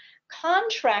administration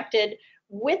contracted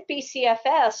with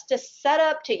BCFS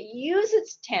to use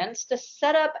its tents to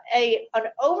set up an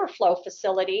overflow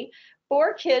facility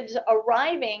for kids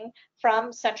arriving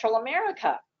from Central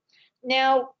America.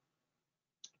 Now,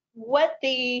 what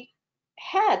the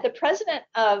president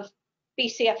of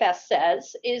BCFS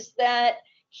says is that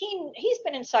he's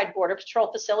been inside Border Patrol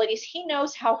facilities. He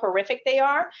knows how horrific they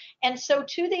are. And so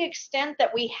to the extent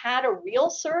that we had a real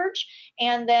surge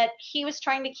and that he was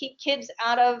trying to keep kids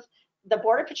out of the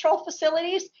Border Patrol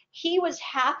facilities, he was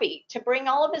happy to bring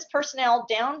all of his personnel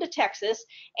down to Texas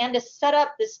and to set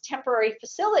up this temporary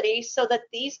facility so that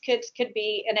these kids could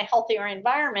be in a healthier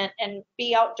environment and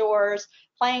be outdoors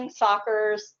playing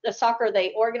soccer.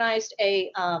 They organized a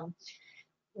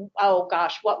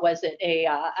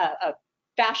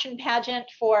fashion pageant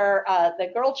for the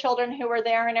girl children who were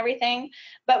there and everything.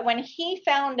 But when he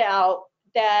found out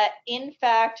that in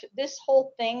fact this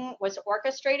whole thing was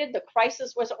orchestrated, the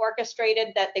crisis was orchestrated,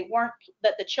 that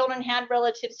the children had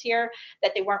relatives here,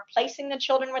 that they weren't placing the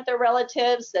children with their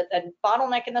relatives, that the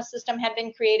bottleneck in the system had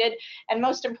been created, and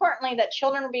most importantly, that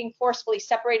children were being forcefully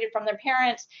separated from their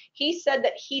parents. He said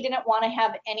that he didn't want to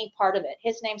have any part of it.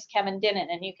 His name's Kevin Dinnan,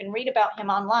 and you can read about him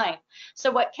online.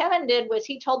 So what Kevin did was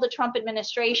he told the Trump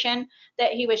administration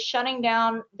that he was shutting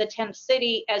down the tent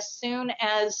city as soon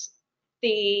as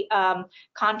the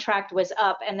contract was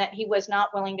up, and that he was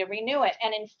not willing to renew it.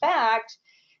 And in fact,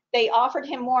 they offered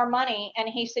him more money, and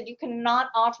he said, you cannot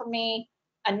offer me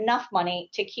enough money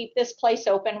to keep this place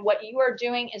open. What you are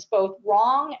doing is both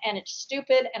wrong and it's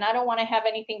stupid, and I don't want to have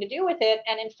anything to do with it.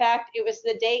 And in fact, it was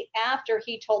the day after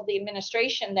he told the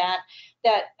administration that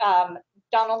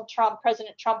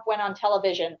President Trump went on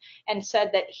television and said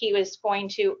that he was going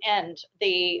to end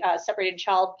the separated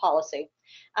child policy,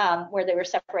 where they were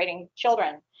separating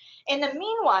children. In the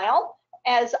meanwhile,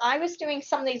 as I was doing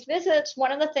some of these visits,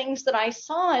 one of the things that I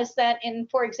saw is that in,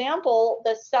 for example,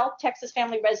 the South Texas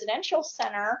Family Residential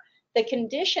Center, the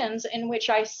conditions in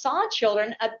which I saw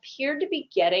children appeared to be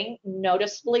getting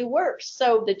noticeably worse.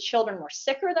 So the children were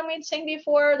sicker than we'd seen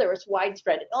before. There was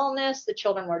widespread illness. The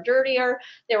children were dirtier.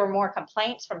 There were more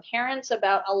complaints from parents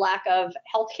about a lack of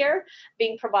health care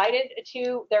being provided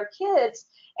to their kids.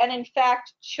 And in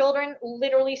fact, children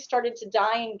literally started to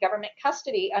die in government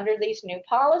custody under these new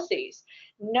policies.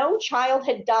 No child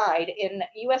had died in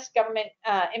U.S. government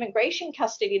immigration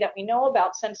custody that we know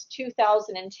about since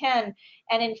 2010.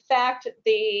 And in fact,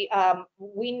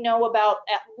 we know about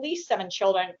at least 7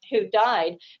 children who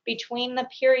died between the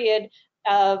period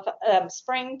of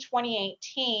spring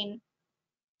 2018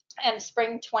 and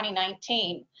spring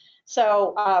 2019.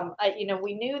 So,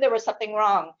 we knew there was something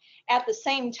wrong. At the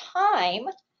same time,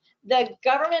 the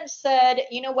government said,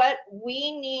 you know what,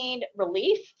 we need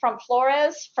relief from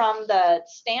Flores, from the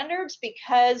standards,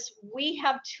 because we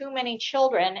have too many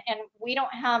children and we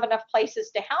don't have enough places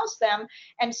to house them.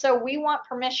 And so we want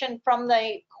permission from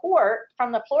the court,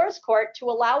 from the Flores court, to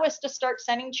allow us to start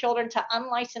sending children to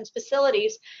unlicensed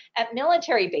facilities at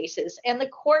military bases. And the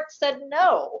court said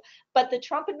no. But the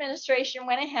Trump administration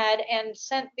went ahead and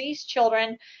sent these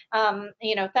children,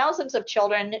 thousands of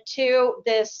children, to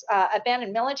this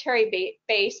abandoned military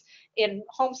base in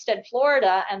Homestead,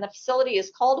 Florida. And the facility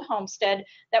is called Homestead,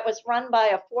 that was run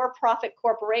by a for-profit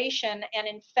corporation. And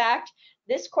in fact,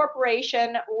 this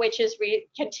corporation, which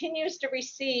continues to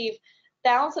receive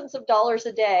thousands of dollars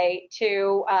a day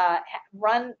to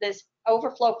run this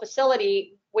overflow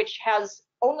facility, which has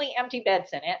only empty beds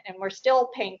in it, and we're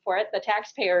still paying for it, the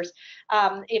taxpayers.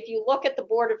 If you look at the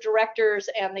board of directors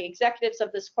and the executives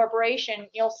of this corporation,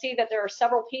 you'll see that there are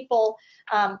several people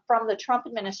from the Trump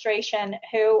administration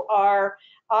who are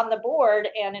on the board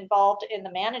and involved in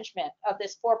the management of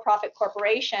this for-profit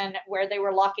corporation, where they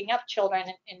were locking up children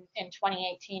in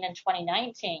 2018 and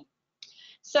 2019.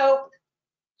 So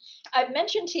I've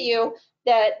mentioned to you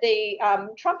that the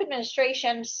Trump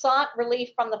administration sought relief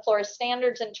from the Flores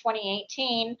standards in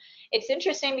 2018. It's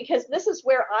interesting because this is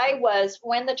where I was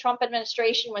when the Trump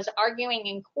administration was arguing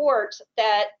in court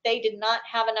that they did not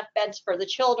have enough beds for the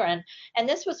children. And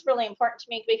this was really important to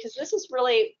me because this is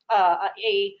really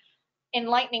a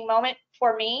enlightening moment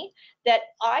for me, that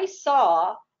I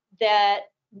saw that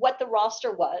what the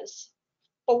roster was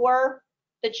for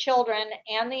the children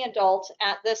and the adults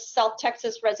at this South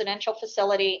Texas residential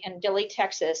facility in Dilley,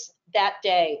 Texas that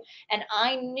day. And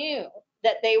I knew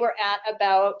that they were at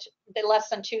about less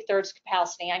than 2/3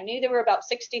 capacity. I knew they were about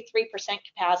 63%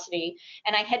 capacity,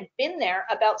 and I had been there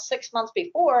about 6 months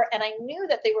before, and I knew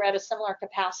that they were at a similar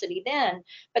capacity then.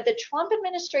 But the Trump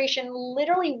administration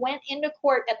literally went into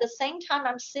court at the same time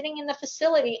I'm sitting in the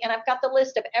facility, and I've got the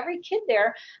list of every kid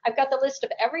there. I've got the list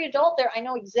of every adult there. I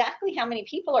know exactly how many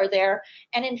people are there.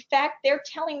 And in fact, they're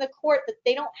telling the court that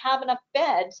they don't have enough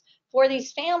beds for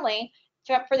these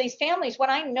families,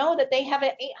 when I know that they have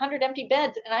 800 empty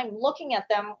beds, and I'm looking at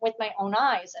them with my own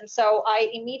eyes. And so I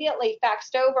immediately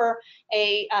faxed over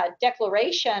a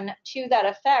declaration to that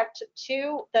effect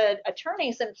to the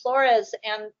attorneys in Flores,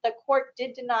 and the court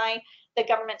did deny the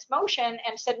government's motion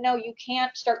and said, no, you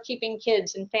can't start keeping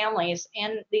kids and families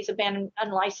in these abandoned,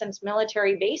 unlicensed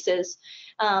military bases.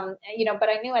 But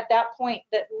I knew at that point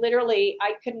that literally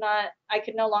I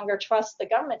could no longer trust the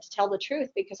government to tell the truth,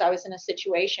 because I was in a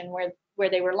situation where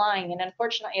they were lying. And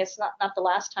unfortunately, it's not the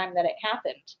last time that it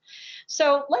happened.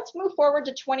 So let's move forward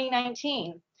to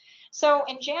 2019. So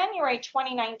in January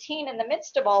 2019, in the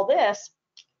midst of all this,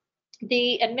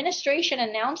 the administration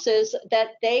announces that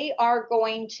they are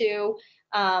going to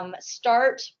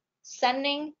start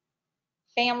sending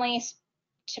families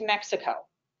to Mexico.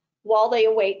 while they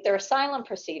await their asylum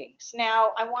proceedings.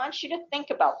 Now, I want you to think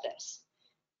about this.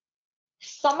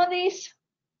 Some of these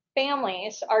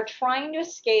families are trying to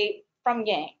escape from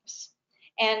gangs.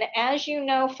 And as you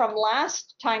know from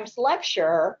last time's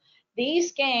lecture,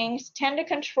 these gangs tend to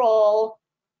control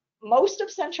most of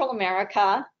Central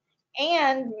America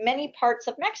and many parts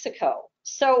of Mexico.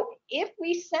 So if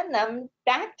we send them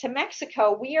back to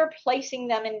Mexico, we are placing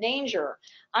them in danger.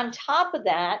 On top of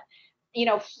that,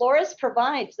 Flores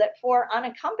provides that for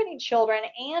unaccompanied children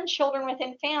and children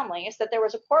within families, that there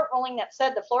was a court ruling that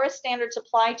said the Flores standards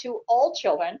apply to all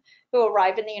children who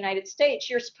arrive in the United States.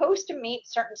 You're supposed to meet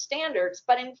certain standards,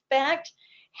 but in fact,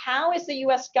 how is the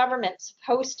US government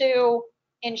supposed to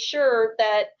ensure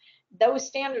that those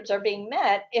standards are being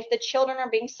met if the children are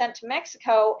being sent to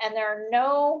Mexico and there are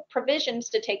no provisions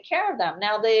to take care of them?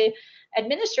 Now, the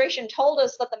administration told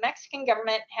us that the Mexican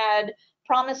government had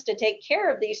promised to take care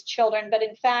of these children, but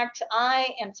in fact,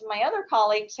 I and some of my other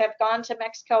colleagues have gone to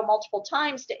Mexico multiple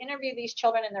times to interview these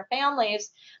children and their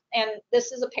families. And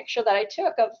this is a picture that I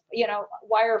took of,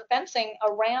 wire fencing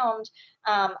around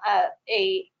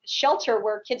a shelter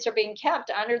where kids are being kept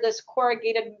under this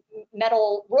corrugated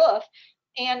metal roof.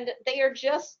 And they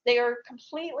are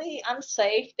completely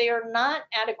unsafe. They are not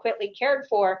adequately cared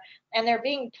for, and they're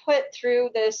being put through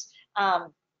this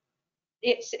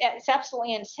it's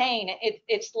absolutely insane.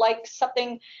 It's like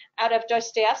something out of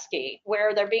Dostoevsky,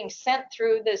 where they're being sent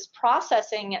through this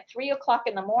processing at 3 o'clock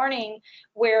in the morning,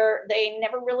 where they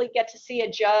never really get to see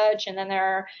a judge, and then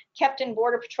they're kept in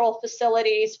Border Patrol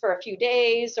facilities for a few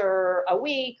days or a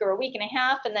week and a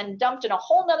half, and then dumped in a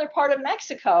whole nother part of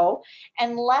Mexico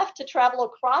and left to travel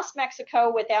across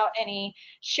Mexico without any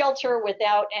shelter,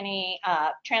 without any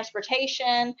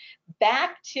transportation,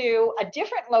 back to a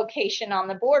different location on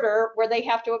the border where they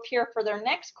have to appear for their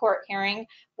next court hearing,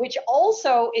 which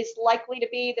also is likely to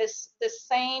be this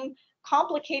same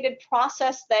complicated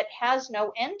process that has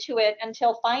no end to it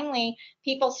until finally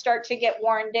people start to get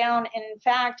worn down. And in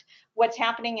fact, what's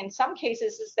happening in some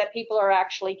cases is that people are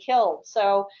actually killed.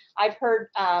 So I've heard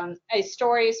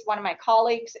stories. One of my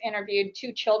colleagues interviewed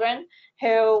 2 children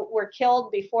who were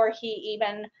killed before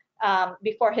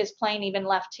before his plane even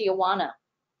left Tijuana.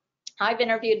 I've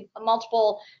interviewed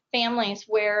multiple families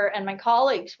and my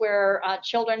colleagues where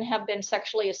children have been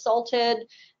sexually assaulted,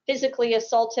 physically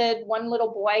assaulted. One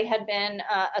little boy had been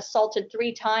assaulted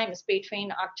 3 times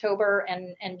between October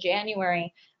and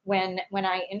January when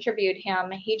I interviewed him.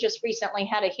 He just recently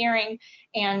had a hearing,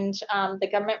 and the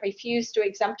government refused to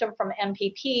exempt him from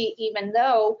MPP, even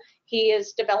though he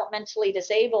is developmentally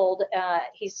disabled.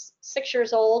 He's 6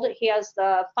 years old. He has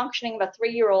the functioning of a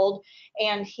 3-year-old,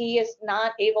 and he is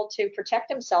not able to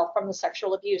protect himself from the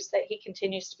sexual abuse that he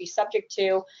continues to be subject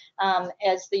to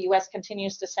as the U.S.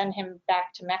 continues to send him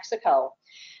back to Mexico.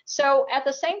 So at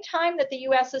the same time that the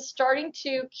U.S. is starting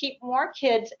to keep more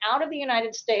kids out of the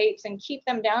United States and keep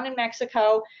them down in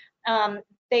Mexico,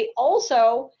 they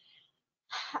also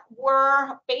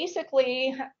were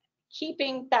basically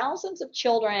keeping thousands of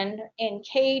children in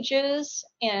cages,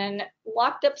 in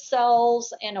locked up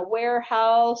cells, in a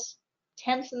warehouse,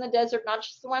 tents in the desert, not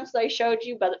just the ones that I showed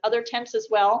you, but other tents as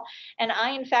well. And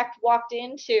I, in fact, walked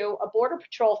into a Border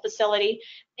Patrol facility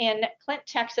in Clint,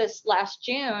 Texas last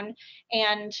June,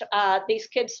 and these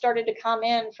kids started to come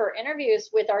in for interviews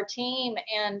with our team,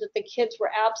 and the kids were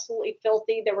absolutely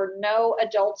filthy. There were no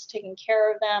adults taking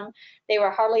care of them. They were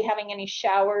hardly having any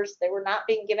showers. They were not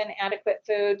being given adequate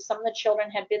food. Some of the children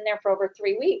had been there for over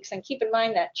 3 weeks. And keep in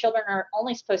mind that children are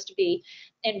only supposed to be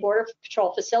in Border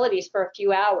Patrol facilities for a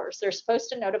few hours. They're supposed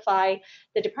to notify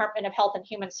the Department of Health and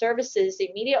Human Services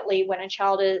immediately when a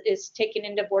child is taken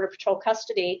into Border Patrol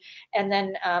custody, and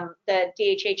then the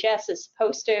DHHS is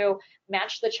supposed to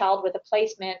match the child with a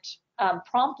placement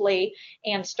promptly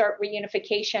and start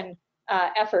reunification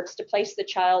efforts to place the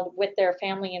child with their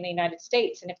family in the United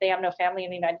States. And if they have no family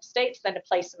in the United States, then to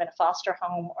place them in a foster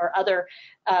home or other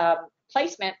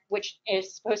placement, which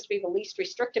is supposed to be the least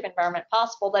restrictive environment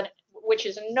possible, which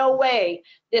is in no way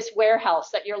this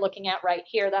warehouse that you're looking at right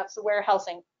here. That's the warehouse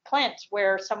in Clint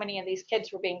where so many of these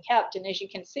kids were being kept. And as you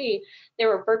can see, there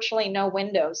were virtually no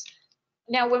windows.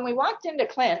 Now, when we walked into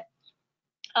Clint,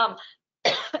 and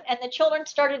the children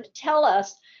started to tell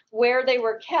us where they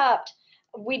were kept,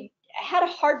 we had a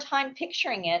hard time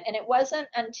picturing it. And it wasn't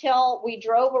until we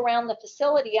drove around the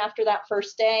facility after that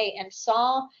first day and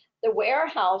saw the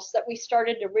warehouse that we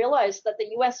started to realize that the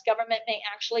U.S. government may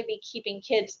actually be keeping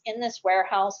kids in this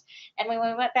warehouse. And when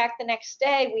we went back the next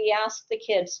day, we asked the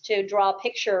kids to draw a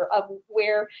picture of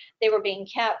where they were being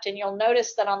kept. And you'll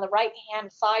notice that on the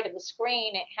right-hand side of the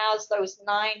screen, it has those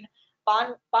 9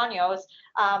 baños,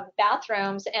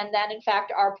 bathrooms, and then in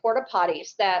fact our porta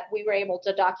potties that we were able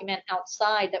to document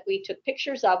outside that we took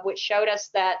pictures of, which showed us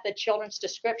that the children's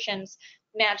descriptions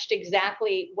matched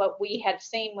exactly what we had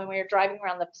seen when we were driving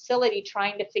around the facility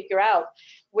trying to figure out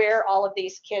where all of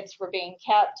these kids were being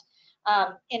kept.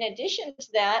 In addition to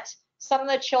that, some of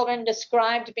the children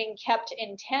described being kept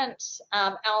in tents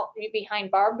out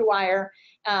behind barbed wire,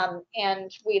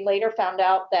 and we later found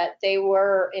out that they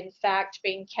were in fact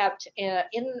being kept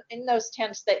in those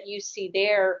tents that you see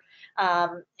there,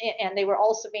 and they were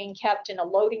also being kept in a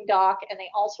loading dock, and they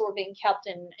also were being kept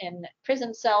in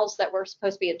prison cells that were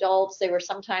supposed to be adults. They were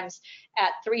sometimes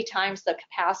at 3 times the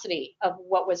capacity of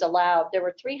what was allowed. There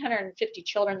were 350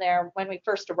 children there when we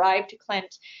first arrived to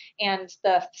Clint, and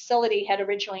the facility had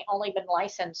originally only been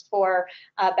licensed for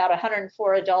about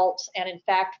 104 adults. And in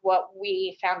fact, what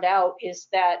we found out is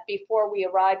that before we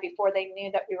arrived, before they knew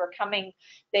that we were coming,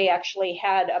 they actually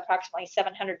had approximately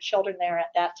 700 children there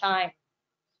at that time.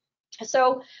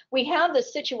 So we have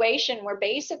this situation where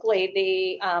basically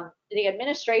the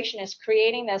administration is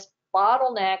creating this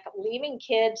bottleneck, leaving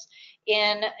kids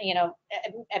in,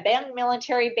 abandoned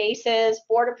military bases,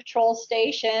 border patrol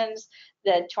stations,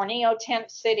 the Tornillo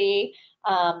tent city,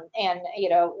 and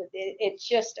it's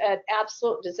just an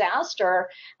absolute disaster.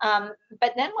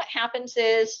 But then what happens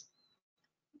is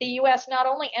the U.S. not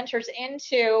only enters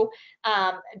into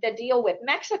the deal with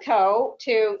Mexico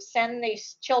to send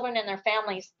these children and their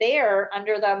families there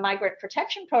under the migrant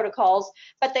protection protocols,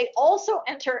 but they also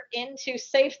enter into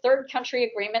safe third country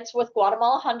agreements with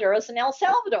Guatemala, Honduras, and El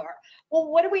Salvador. Well,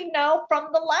 what do we know from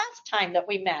the last time that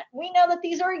we met? We know that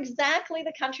these are exactly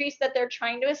the countries that they're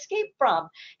trying to escape from.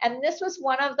 And this was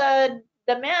one of the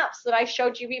maps that I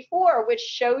showed you before, which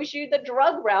shows you the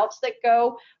drug routes that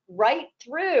go right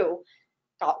through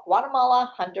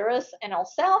Guatemala, Honduras, and El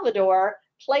Salvador,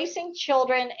 placing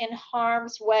children in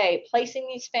harm's way, placing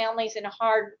these families in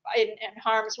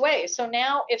harm's way. So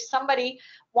now if somebody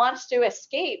wants to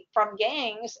escape from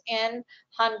gangs in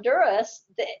Honduras,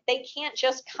 they can't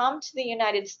just come to the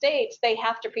United States. They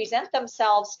have to present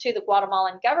themselves to the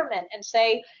Guatemalan government and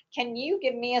say, can you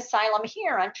give me asylum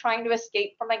here? I'm trying to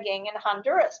escape from a gang in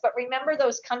Honduras. But remember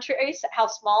those countries, how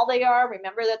small they are.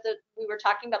 Remember that we were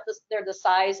talking about this, they're the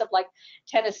size of like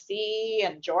Tennessee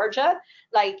and Georgia,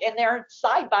 and they're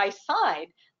side by side.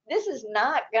 This is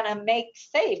not going to make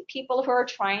safe people who are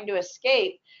trying to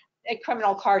escape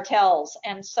criminal cartels.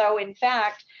 And so in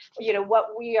fact, what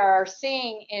we are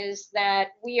seeing is that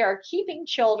we are keeping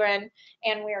children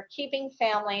and we are keeping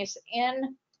families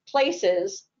in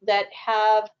places that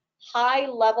have high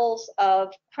levels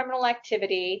of criminal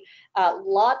activity,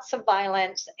 lots of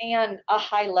violence, and a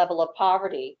high level of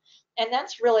poverty. And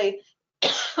that's really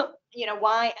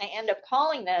why I end up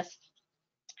calling this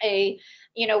a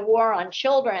war on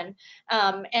children.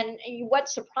 And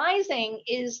what's surprising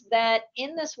is that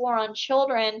in this war on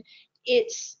children,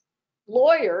 it's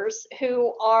lawyers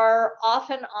who are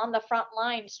often on the front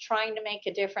lines trying to make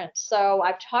a difference. So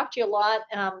I've talked to you a lot,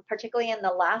 particularly in the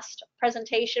last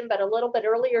presentation, but a little bit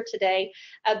earlier today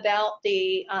about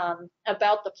the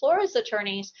Flores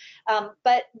attorneys.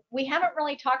 But we haven't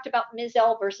really talked about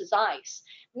Mizell versus ICE.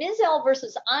 Mizell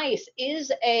versus ICE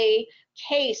is a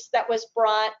case that was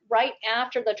brought right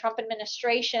after the Trump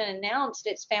administration announced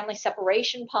its family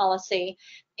separation policy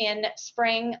in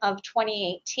spring of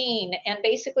 2018. And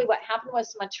basically what happened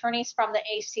was some attorneys from the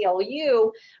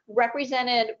ACLU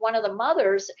represented one of the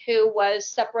mothers who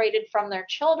was separated from their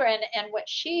children. And what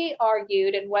she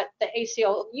argued and what the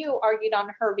ACLU argued on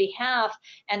her behalf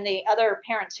and the other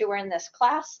parents who were in this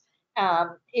class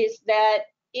is that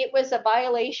it was a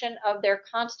violation of their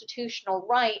constitutional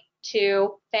right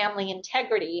to family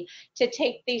integrity to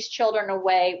take these children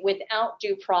away without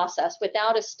due process,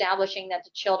 without establishing that the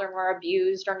children were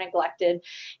abused or neglected.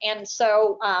 And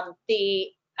so the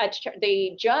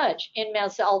judge in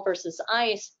Mizell versus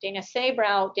ICE, Dana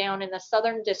Sabrow, down in the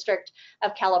Southern District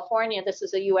of California, this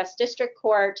is a U.S. District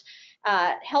Court,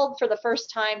 held for the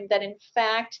first time that in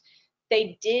fact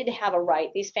they did have a right.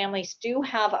 These families do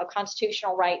have a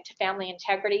constitutional right to family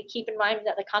integrity. Keep in mind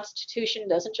that the Constitution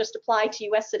doesn't just apply to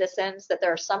U.S. citizens, that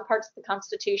there are some parts of the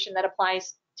Constitution that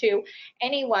applies to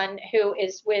anyone who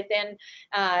is within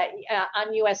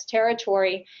on U.S.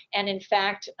 territory. And in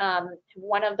fact,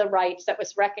 one of the rights that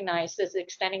was recognized as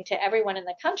extending to everyone in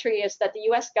the country is that the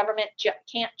U.S. government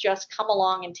can't just come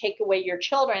along and take away your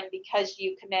children because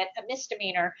you commit a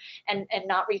misdemeanor and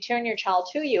not return your child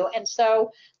to you. And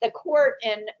so the court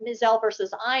in Mizell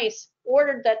versus ICE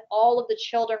ordered that all of the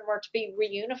children were to be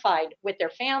reunified with their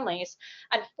families.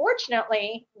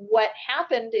 Unfortunately, what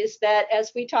happened is that,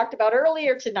 as we talked about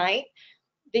earlier tonight,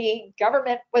 the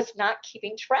government was not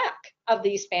keeping track of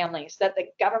these families, that the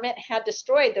government had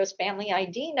destroyed those family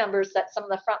ID numbers that some of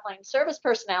the frontline service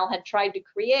personnel had tried to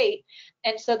create,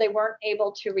 and so they weren't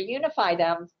able to reunify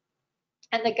them.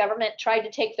 And the government tried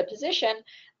to take the position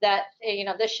that,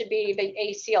 this should be the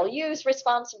ACLU's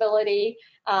responsibility,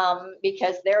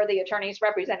 because they're the attorneys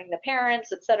representing the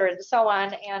parents, et cetera, and so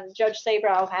on. And Judge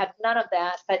Sabrow had none of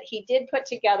that, but he did put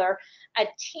together a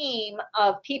team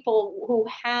of people who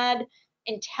had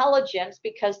intelligence,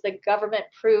 because the government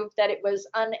proved that it was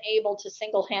unable to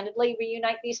single-handedly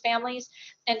reunite these families.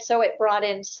 And so it brought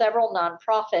in several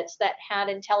nonprofits that had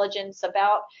intelligence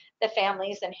about the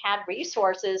families and had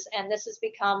resources, and this has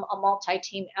become a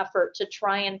multi-team effort to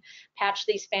try and patch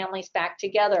these families back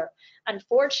together.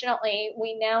 Unfortunately,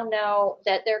 we now know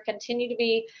that there continue to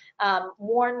be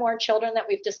more and more children that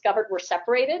we've discovered were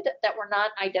separated, that were not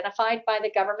identified by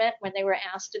the government when they were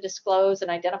asked to disclose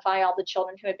and identify all the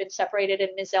children who had been separated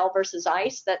in Mizell versus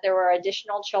ICE, that there were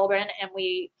additional children, and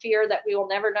we fear that we will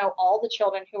never know all the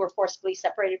children who were forcibly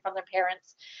separated from their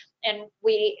parents. And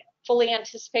we fully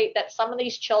anticipate that some of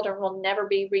these children will never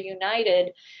be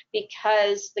reunited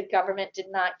because the government did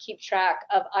not keep track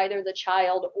of either the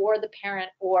child or the parent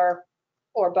or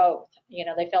both.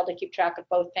 They failed to keep track of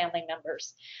both family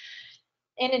members.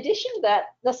 In addition to that,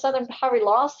 the Southern Poverty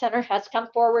Law Center has come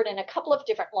forward in a couple of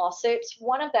different lawsuits.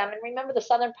 One of them, and remember the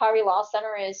Southern Poverty Law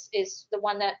Center is the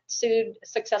one that sued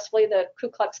successfully the Ku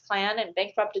Klux Klan and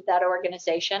bankrupted that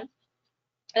organization.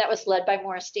 That was led by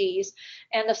Morris Dees.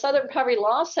 And the Southern Poverty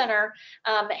Law Center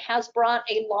has brought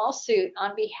a lawsuit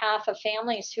on behalf of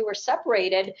families who were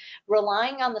separated,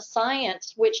 relying on the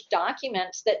science which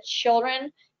documents that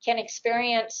children can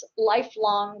experience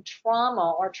lifelong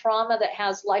trauma, or trauma that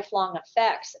has lifelong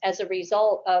effects as a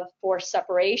result of forced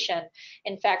separation.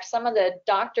 In fact, some of the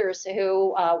doctors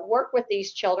who work with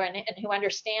these children and who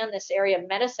understand this area of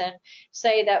medicine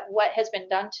say that what has been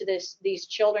done to these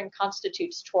children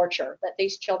constitutes torture, that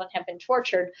these children have been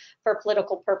tortured for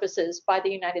political purposes by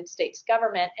the United States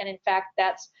government. And in fact,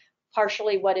 that's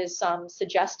partially what is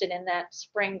suggested in that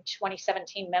spring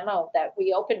 2017 memo that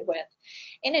we opened with.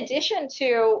 In addition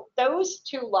to those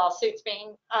two lawsuits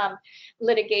being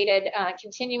litigated,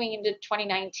 continuing into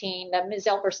 2019, the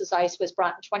Mizell versus ICE was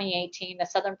brought in 2018. The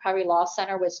Southern Poverty Law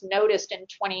Center was noticed in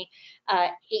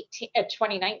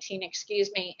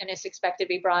 2019, and is expected to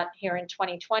be brought here in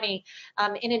 2020.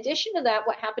 In addition to that,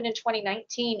 what happened in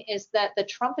 2019 is that the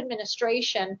Trump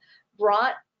administration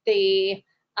brought the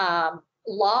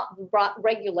brought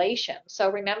regulation. So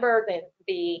remember,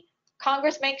 the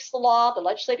Congress makes the law, the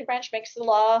legislative branch makes the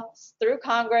law through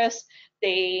Congress,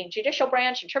 the judicial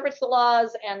branch interprets the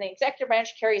laws, and the executive branch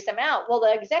carries them out. Well,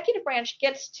 the executive branch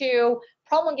gets to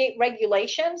promulgate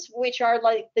regulations, which are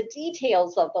like the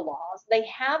details of the laws. They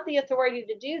have the authority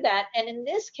to do that. And in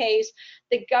this case,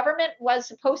 the government was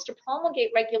supposed to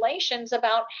promulgate regulations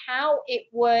about how it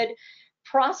would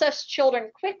process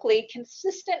children quickly,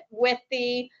 consistent with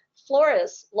the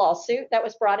Flores lawsuit that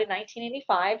was brought in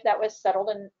 1985, that was settled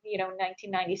in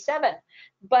 1997.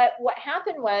 But what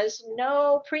happened was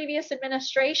no previous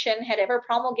administration had ever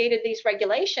promulgated these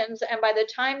regulations, and by the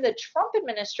time the Trump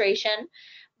administration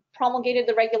promulgated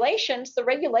the regulations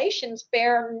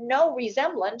bear no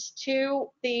resemblance to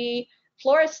the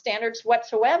Flores standards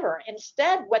whatsoever.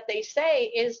 Instead, what they say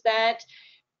is that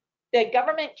the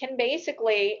government can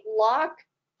basically lock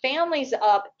families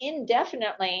up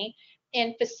indefinitely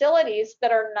in facilities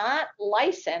that are not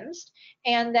licensed,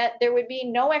 and that there would be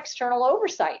no external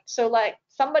oversight. So like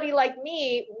somebody like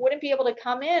me wouldn't be able to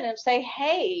come in and say,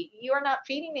 hey, you're not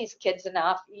feeding these kids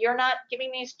enough, you're not giving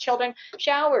these children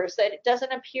showers, that it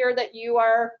doesn't appear that you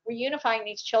are reunifying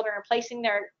these children or placing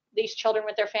these children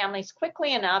with their families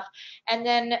quickly enough, and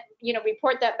then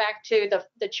report that back to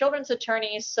the children's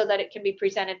attorneys so that it can be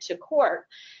presented to court.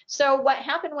 So what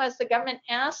happened was the government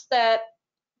asked that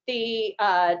the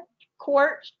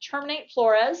court terminate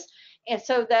Flores, and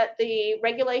so that the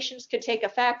regulations could take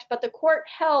effect, but the court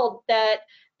held that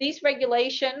these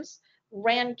regulations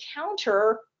ran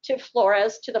counter to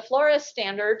the Flores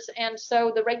standards, and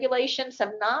so the regulations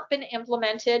have not been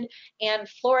implemented and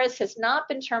Flores has not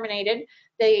been terminated.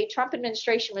 The Trump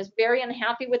administration was very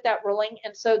unhappy with that ruling,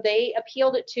 and so they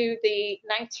appealed it to the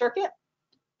Ninth Circuit.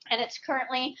 And it's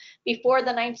currently before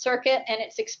the Ninth Circuit, and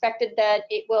it's expected that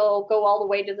it will go all the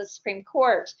way to the Supreme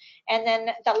Court. And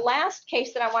then the last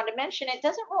case that I wanted to mention, it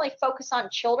doesn't really focus on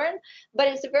children, but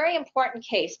it's a very important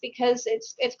case because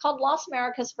it's called Las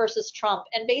Americas versus Trump.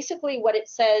 And basically what it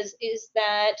says is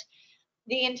that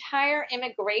the entire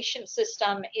immigration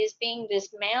system is being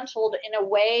dismantled in a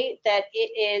way that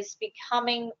it is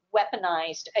becoming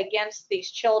weaponized against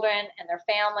these children and their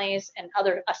families and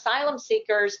other asylum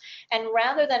seekers. And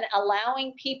rather than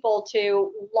allowing people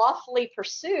to lawfully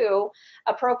pursue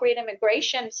appropriate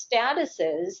immigration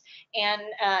statuses, and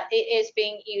it is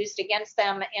being used against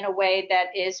them in a way that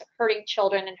is hurting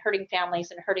children and hurting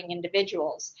families and hurting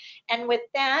individuals. And with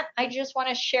that, I just want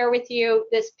to share with you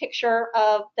this picture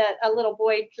of that a little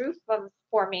boy drew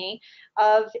for me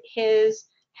of his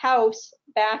house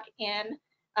back in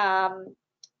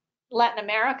Latin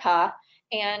America.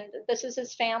 And this is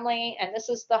his family, and this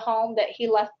is the home that he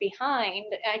left behind.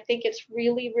 I think it's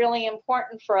really, really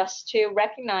important for us to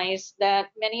recognize that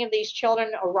many of these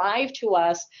children arrive to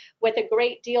us with a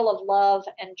great deal of love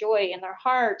and joy in their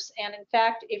hearts. And in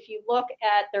fact, if you look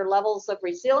at their levels of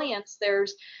resilience,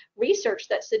 there's research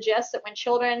that suggests that when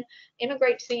children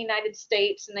immigrate to the United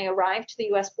States and they arrive to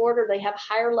the US border, they have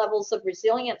higher levels of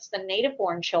resilience than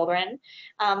native-born children.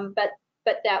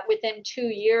 But that within 2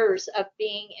 years of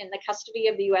being in the custody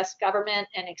of the US government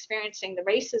and experiencing the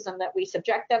racism that we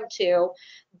subject them to,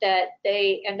 that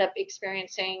they end up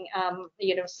experiencing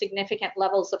significant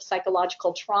levels of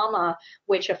psychological trauma,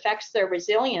 which affects their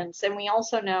resilience. And we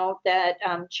also know that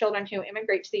children who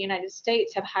immigrate to the United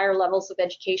States have higher levels of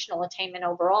educational attainment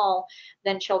overall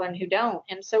than children who don't.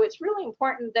 And so it's really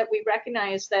important that we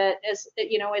recognize that as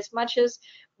much as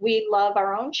we love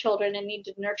our own children and need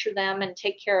to nurture them and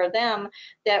take care of them,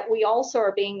 that we also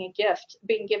are being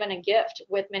given a gift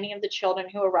with many of the children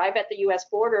who arrive at the US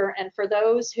border. And for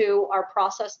those who are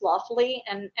processed lawfully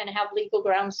and have legal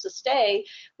grounds to stay,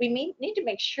 we need to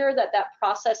make sure that that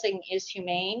processing is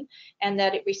humane and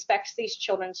that it respects these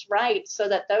children's rights, so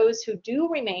that those who do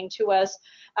remain to us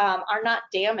are not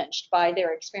damaged by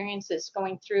their experiences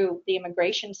going through the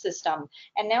immigration system.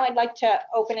 And now I'd like to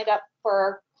open it up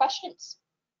for questions.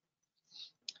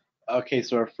 Okay,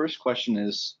 so our first question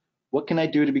is, what can I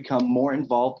do to become more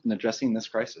involved in addressing this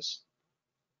crisis?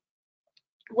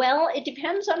 Well, it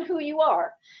depends on who you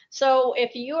are. So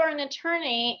if you are an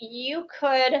attorney, you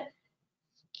could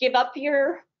give up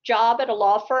your job at a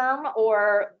law firm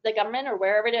or the government or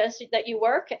wherever it is that you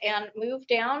work and move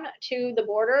down to the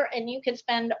border, and you can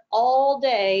spend all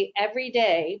day, every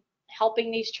day,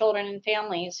 helping these children and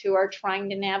families who are trying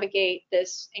to navigate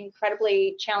this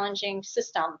incredibly challenging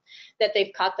system that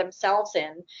they've caught themselves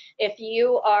in. If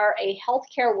you are a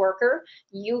healthcare worker,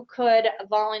 you could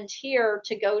volunteer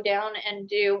to go down and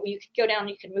you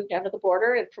could move down to the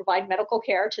border and provide medical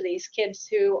care to these kids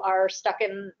who are stuck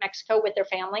in Mexico with their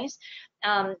families.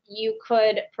 You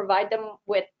could provide them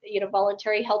with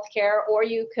voluntary health care, or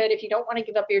you could, if you don't want to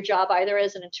give up your job either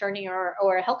as an attorney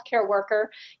or a healthcare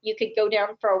worker, you could go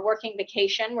down for a working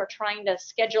vacation. We're trying to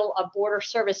schedule a border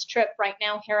service trip right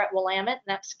now here at Willamette, and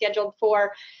that's scheduled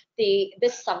for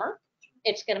this summer.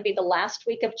 It's going to be the last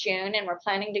week of June, and we're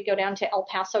planning to go down to El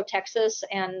Paso, Texas,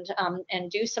 and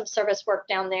do some service work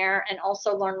down there, and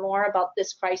also learn more about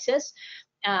this crisis.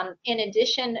 In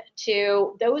addition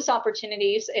to those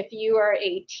opportunities, if you are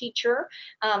a teacher,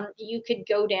 you could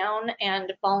go down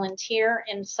and volunteer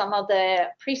in some of the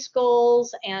preschools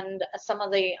and some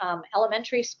of the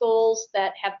elementary schools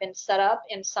that have been set up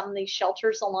in some of these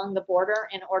shelters along the border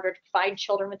in order to provide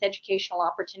children with educational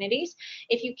opportunities.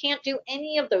 If you can't do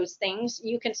any of those things,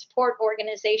 you can support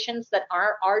organizations that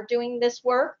are doing this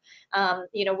work.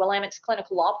 Willamette's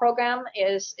clinical law program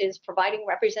is providing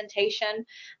representation,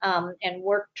 and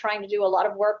we're trying to do a lot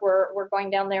of work. We're going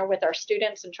down there with our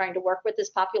students and trying to work with this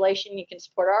population. You can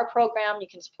support our program. You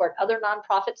can support other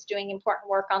nonprofits doing important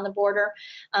work on the border.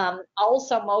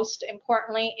 Also, most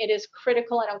importantly, it is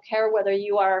critical. I don't care whether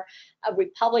you are a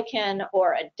Republican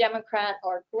or a Democrat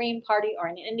or a Green Party or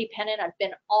an independent. I've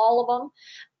been all of them.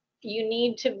 You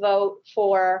need to vote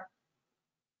for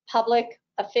public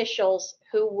officials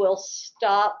who will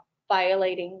stop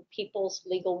violating people's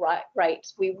legal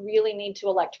rights. We really need to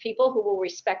elect people who will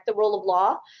respect the rule of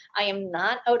law. I am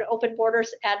not an open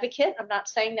borders advocate. I'm not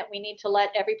saying that we need to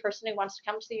let every person who wants to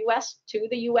come to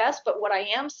the US, but what I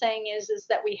am saying is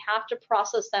that we have to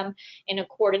process them in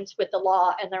accordance with the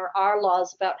law, and there are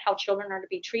laws about how children are to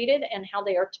be treated and how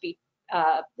they are to be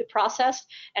processed,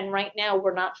 and right now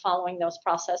we're not following those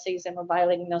processes and we're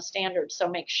violating those standards. So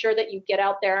make sure that you get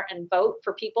out there and vote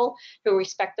for people who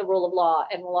respect the rule of law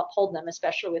and will uphold them,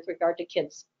 especially with regard to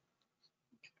kids.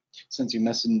 Since you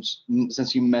mentioned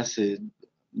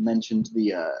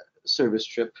the service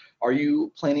trip, are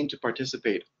you planning to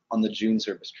participate on the June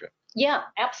service trip? Yeah,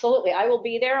 absolutely. I will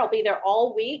be there. I'll be there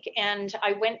all week. And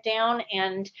I went down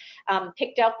and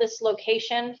picked out this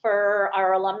location for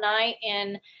our alumni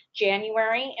in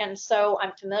January. And so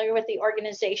I'm familiar with the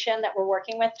organization that we're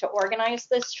working with to organize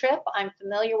this trip. I'm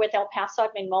familiar with El Paso.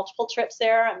 I've made multiple trips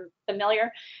there. I'm familiar,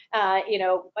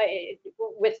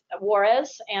 with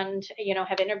Juarez and,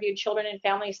 have interviewed children and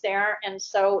families there. And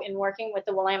so in working with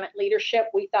the Willamette leadership,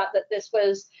 we thought that this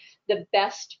was the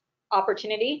best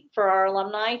opportunity for our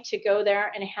alumni to go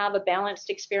there and have a balanced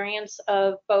experience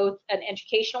of both an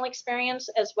educational experience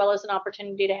as well as an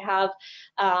opportunity to have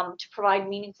to provide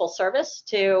meaningful service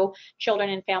to children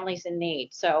and families in need.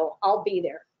 So I'll be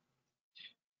there.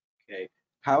 Okay.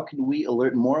 How can we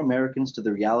alert more Americans to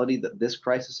the reality that this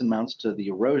crisis amounts to the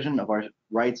erosion of our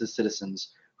rights as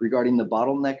citizens regarding the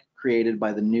bottleneck created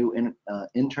by the new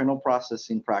internal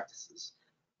processing practices?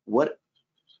 What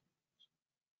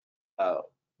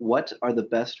are the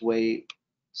best ways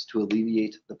to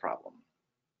alleviate the problem?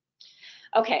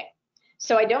 Okay,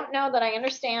 so I don't know that I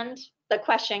understand the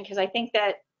question because I think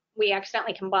that we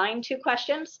accidentally combined two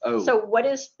questions. Oh. So what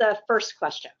is the first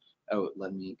question?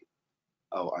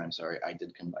 I'm sorry, I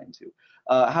did combine two.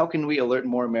 How can we alert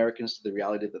more Americans to the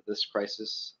reality that this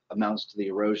crisis amounts to the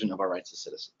erosion of our rights as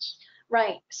citizens?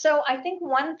 Right. So I think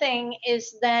one thing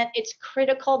is that it's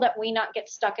critical that we not get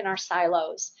stuck in our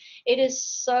silos. It is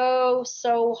so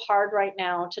hard right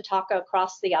now to talk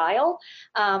across the aisle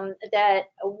that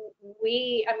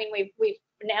we've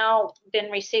now been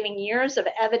receiving years of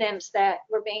evidence that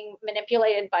we're being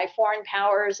manipulated by foreign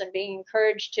powers and being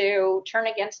encouraged to turn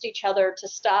against each other, to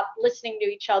stop listening to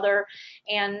each other.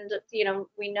 And,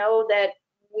 we know that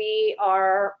we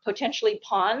are potentially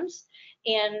pawns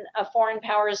in a foreign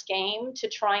powers game to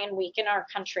try and weaken our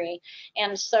country.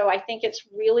 And so I think it's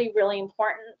really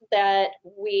important that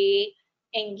we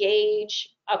engage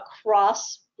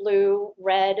across blue,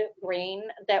 red, green,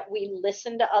 that we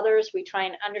listen to others, we try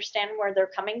and understand where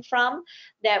they're coming from,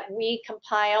 that we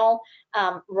compile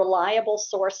reliable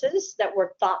sources, that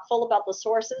we're thoughtful about the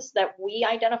sources that we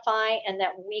identify and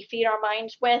that we feed our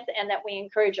minds with, and that we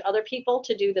encourage other people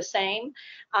to do the same.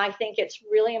 I think it's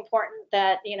really important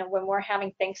that, when we're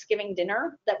having Thanksgiving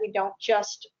dinner, that we don't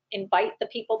just invite the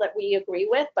people that we agree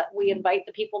with, but we invite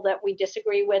the people that we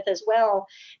disagree with as well,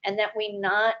 and that we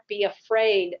not be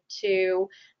afraid to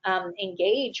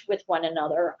engage with one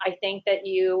another. I think that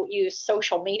you use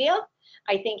social media.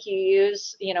 I think you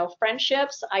use,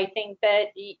 friendships. I think that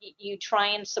you try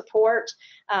and support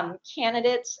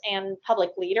candidates and public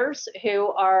leaders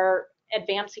who are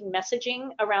advancing messaging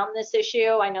around this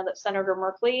issue. I know that Senator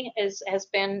Merkley has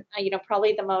been,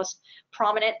 probably the most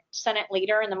prominent Senate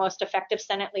leader and the most effective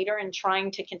Senate leader in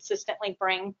trying to consistently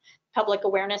bring public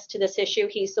awareness to this issue.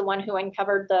 He's the one who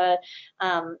uncovered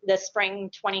the spring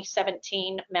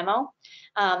 2017 memo.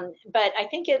 But I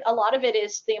think a lot of it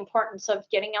is the importance of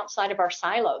getting outside of our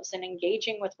silos and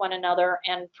engaging with one another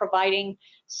and providing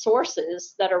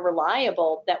sources that are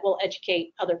reliable that will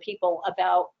educate other people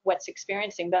about what's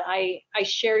experiencing. But I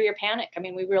share your panic. I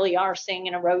mean, we really are seeing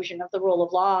an erosion of the rule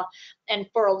of law. And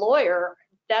for a lawyer,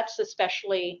 that's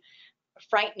especially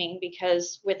frightening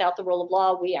because without the rule of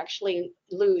law, we actually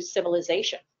lose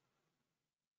civilization.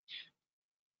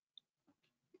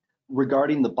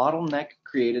 Regarding the bottleneck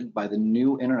created by the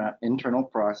new internal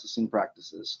processing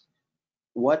practices,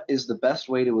 what is the best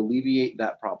way to alleviate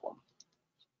that problem?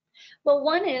 Well,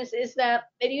 one is that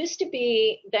it used to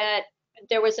be that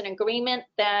there was an agreement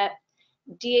that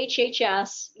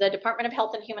DHHS, the Department of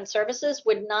Health and Human Services,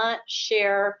 would not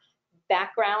share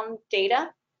background data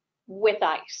with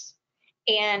ICE.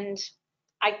 And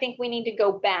I think we need to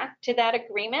go back to that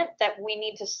agreement, that we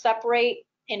need to separate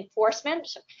enforcement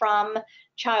from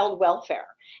child welfare.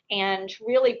 And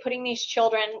really putting these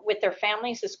children with their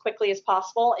families as quickly as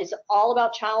possible is all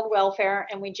about child welfare.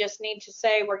 And we just need to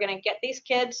say we're going to get these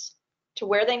kids to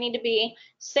where they need to be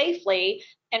safely,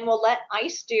 and we'll let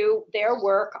ICE do their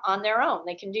work on their own.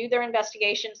 They can do their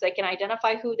investigations, they can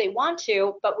identify who they want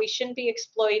to, but we shouldn't be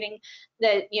exploiting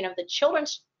the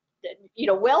children's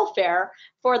welfare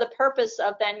for the purpose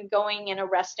of then going and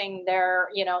arresting their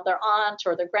aunt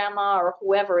or their grandma or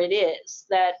whoever it is.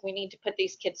 That we need to put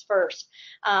these kids first.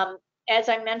 As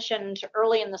I mentioned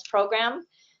early in this program,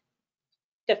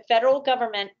 the federal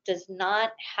government does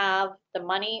not have the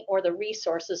money or the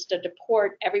resources to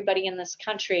deport everybody in this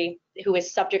country who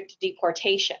is subject to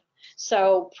deportation.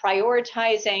 So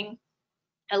prioritizing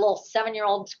a little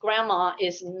 7-year-old's grandma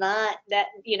is not that,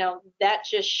 that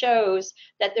just shows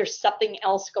that there's something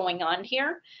else going on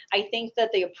here. I think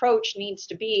that the approach needs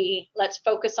to be, let's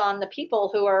focus on the people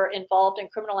who are involved in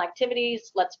criminal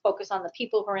activities. Let's focus on the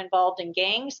people who are involved in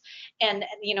gangs. And,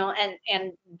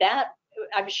 and that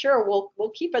I'm sure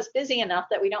will keep us busy enough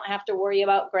that we don't have to worry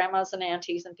about grandmas and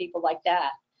aunties and people like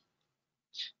that.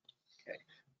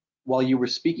 While you were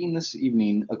speaking this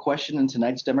evening, a question in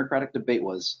tonight's Democratic debate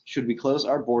was, should we close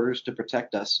our borders to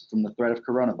protect us from the threat of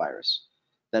coronavirus?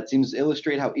 That seems to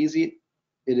illustrate how easy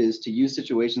it is to use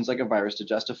situations like a virus to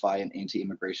justify an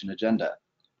anti-immigration agenda.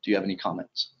 Do you have any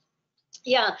comments?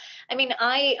 Yeah, I mean,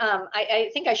 I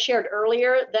think I shared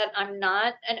earlier that I'm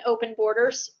not an open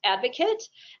borders advocate,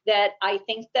 that I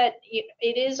think that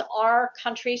it is our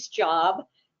country's job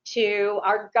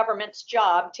our government's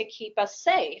job to keep us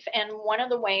safe. And one of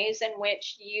the ways in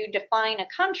which you define a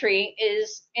country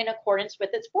is in accordance with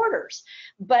its borders.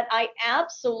 But I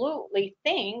absolutely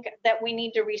think that we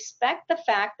need to respect the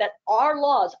fact that our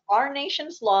laws, our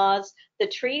nation's laws, the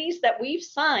treaties that we've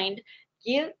signed,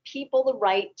 give people the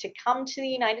right to come to the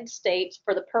United States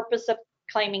for the purpose of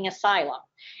claiming asylum,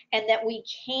 and that we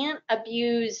can't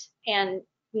abuse and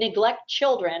neglect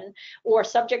children or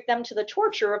subject them to the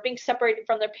torture of being separated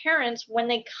from their parents when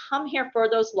they come here for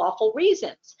those lawful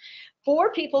reasons.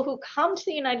 For people who come to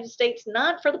the United States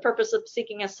not for the purpose of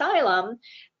seeking asylum,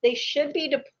 they should be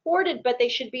deported, but they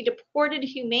should be deported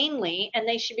humanely, and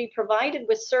they should be provided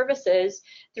with services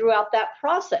throughout that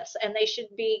process, and they should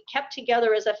be kept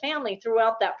together as a family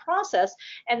throughout that process.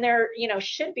 And there,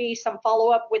 should be some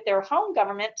follow-up with their home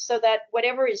government so that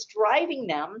whatever is driving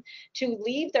them to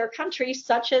leave their country,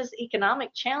 such as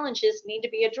economic challenges, need to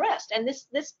be addressed. And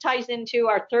this ties into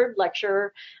our third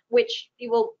lecture, which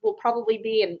will probably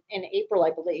be in April, I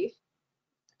believe.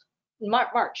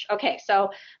 March. Okay, so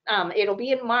it'll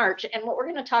be in March, and what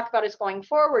we're going to talk about is going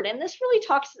forward. And this really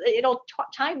it'll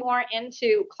tie more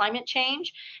into climate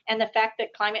change and the fact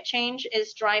that climate change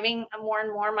is driving more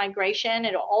and more migration.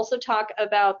 It'll also talk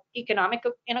about economic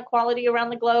inequality around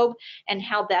the globe and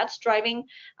how that's driving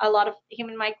a lot of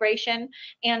human migration.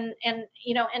 And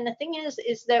the thing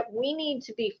is that we need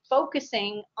to be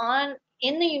focusing on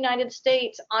in the United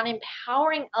States on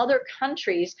empowering other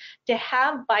countries to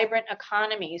have vibrant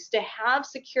economies, to have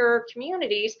secure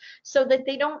communities, so that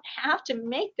they don't have to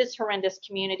make this horrendous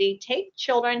community, take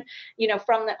children,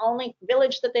 from the only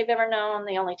village that they've ever known,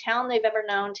 the only town they've ever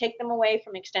known, take them away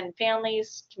from extended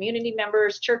families, community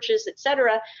members, churches,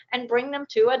 etc., and bring them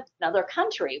to another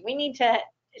country. We need to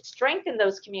strengthen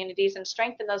those communities and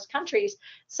strengthen those countries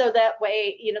so that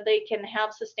way, they can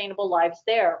have sustainable lives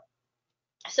there.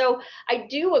 So I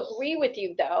do agree with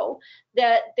you, though,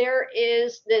 that there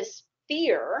is this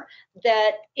fear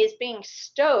that is being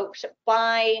stoked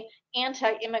by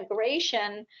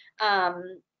anti-immigration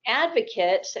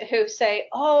advocates who say,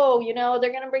 oh,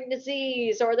 they're going to bring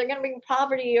disease, or they're going to bring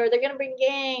poverty, or they're going to bring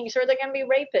gangs, or they're going to be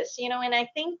rapists, and I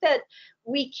think that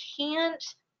we can't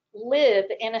live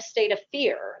in a state of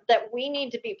fear, that we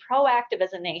need to be proactive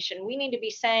as a nation. We need to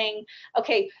be saying,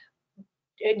 okay,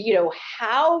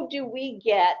 how do we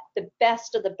get the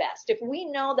best of the best? If we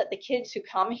know that the kids who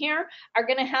come here are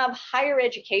going to have higher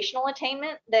educational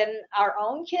attainment than our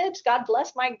own kids, God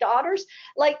bless my daughters,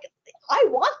 I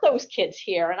want those kids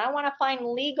here, and I want to find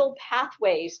legal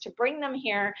pathways to bring them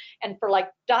here. And for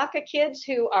DACA kids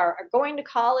who are going to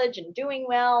college and doing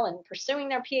well and pursuing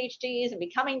their PhDs and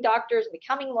becoming doctors and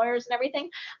becoming lawyers and everything,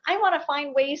 I want to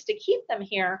find ways to keep them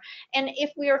here. And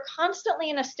if we are constantly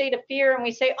in a state of fear and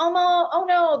we say, oh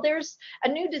no, there's a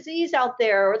new disease out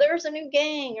there, or there's a new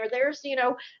gang, or there's,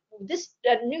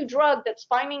 a new drug that's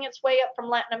finding its way up from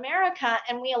Latin America,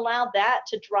 and we allow that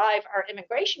to drive our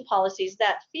immigration policies,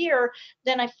 that fear,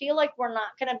 then I feel like we're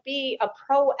not going to be a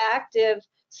proactive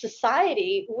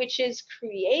society, which is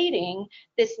creating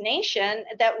this nation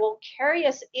that will carry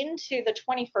us into the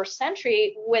 21st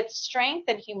century with strength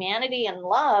and humanity and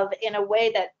love in a way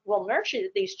that will nurture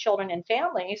these children and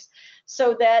families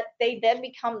so that they then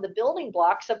become the building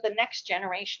blocks of the next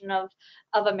generation of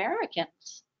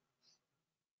Americans.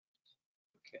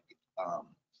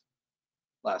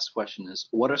 Last question is,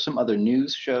 what are some other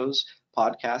news shows,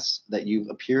 podcasts that you've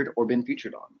appeared or been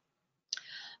featured on?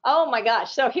 Oh my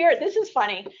gosh. So this is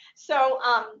funny. So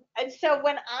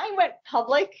when I went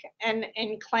public and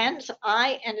in Clint,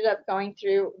 I ended up going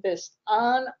through this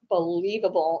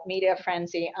unbelievable media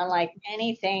frenzy, unlike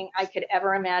anything I could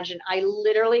ever imagine. I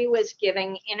literally was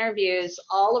giving interviews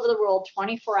all over the world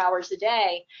 24 hours a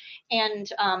day. And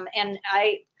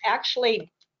I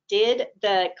actually did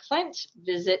the Clint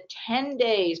visit 10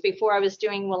 days before I was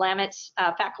doing Willamette's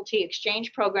faculty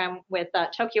exchange program with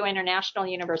Tokyo International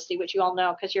University, which you all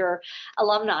know because you're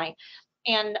alumni.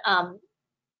 And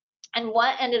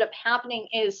what ended up happening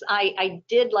is I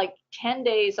did like 10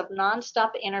 days of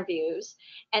nonstop interviews,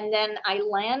 and then I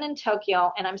land in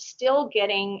Tokyo, and I'm still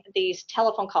getting these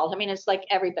telephone calls. I mean, it's like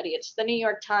everybody. It's the New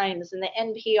York Times and the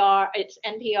NPR. It's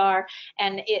NPR,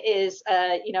 and it is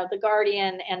you know, the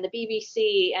Guardian and the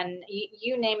BBC, and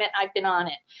you name it, I've been on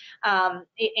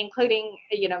it, including,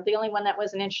 you know, the only one that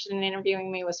wasn't interested in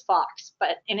interviewing me was Fox.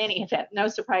 But in any event, no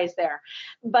surprise there.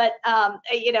 But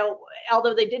you know,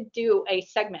 although they did do a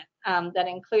segment that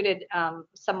included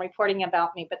some reporting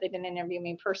about me, but they didn't interview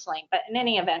me personally. But in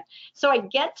any event, so I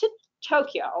get to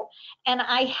Tokyo, and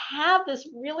I have this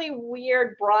really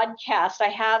weird broadcast. I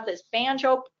have this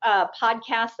banjo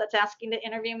podcast that's asking to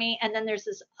interview me, and then there's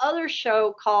this other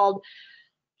show called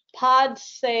Pod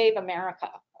Save America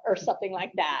or something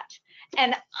like that.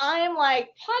 And I'm like,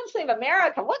 Pod Save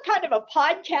America, what kind of a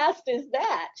podcast is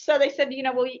that? So they said, you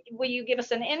know, will you give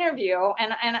us an interview?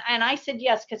 And I said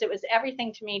yes, because it was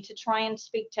everything to me to try and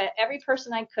speak to every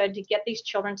person I could to get these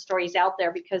children's stories out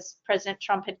there, because President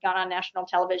Trump had gone on national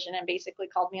television and basically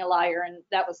called me a liar. And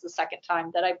that was the second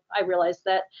time that I realized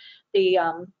that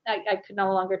I could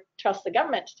no longer trust the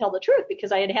government to tell the truth,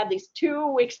 because I had had these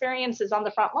 2 experiences on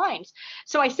the front lines.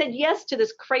 So I said yes to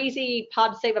this crazy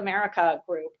Pod Save America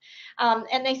group.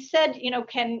 And they said, you know,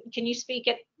 can you speak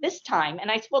at this time? And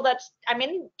I said, well, I'm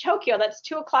in Tokyo. That's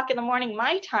 2 o'clock in the morning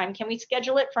my time. Can we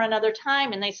schedule it for another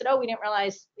time? And they said, oh, we didn't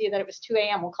realize that it was 2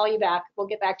 a.m. We'll call you back. We'll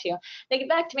get back to you. They get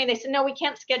back to me. They said, no, we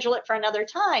can't schedule it for another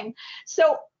time.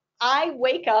 So I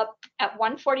wake up at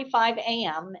 1:45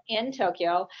 a.m. in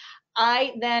Tokyo.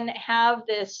 I then have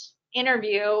this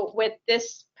interview with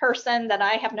this person that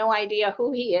I have no idea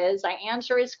who he is. I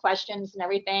answer his questions and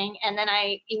everything, and then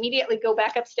I immediately go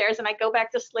back upstairs and I go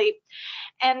back to sleep.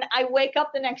 And I wake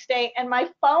up the next day and my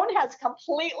phone has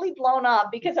completely blown up,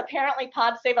 because apparently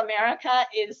Pod Save America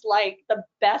is like the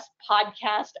best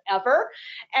podcast ever,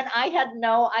 and I had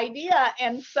no idea.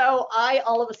 And so I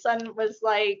all of a sudden was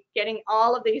like getting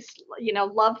all of these, you know,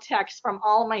 love texts from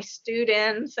all of my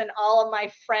students and all of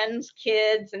my friends'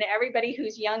 kids and everybody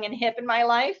who's young and hip in my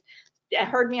life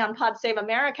heard me on Pod Save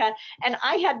America, and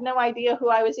I had no idea who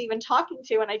I was even talking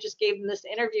to, and I just gave them this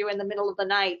interview in the middle of the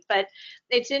night. But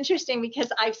it's interesting because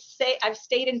I've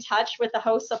stayed in touch with the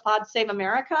hosts of Pod Save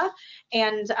America,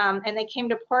 and they came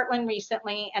to Portland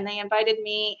recently, and they invited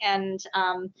me and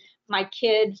my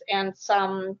kids and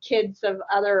some kids of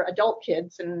other adult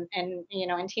kids and you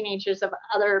know, and teenagers of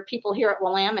other people here at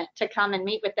Willamette to come and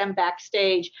meet with them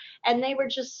backstage. And they were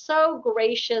just so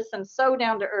gracious and so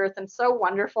down to earth and so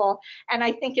wonderful. And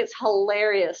I think it's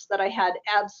hilarious that I had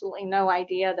absolutely no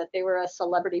idea that they were a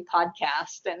celebrity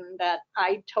podcast, and that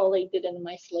I totally did it in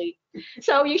my sleep.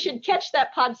 So you should catch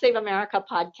that Pod Save America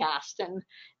podcast, and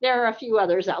there are a few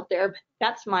others out there, but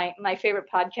that's my favorite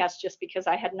podcast, just because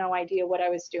I had no idea what I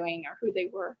was doing or who they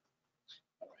were.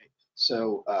 All right.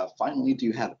 So finally, do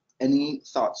you have any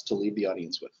thoughts to leave the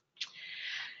audience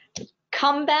with?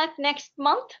 Come back next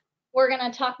month. We're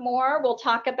going to talk more. We'll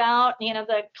talk about, you know,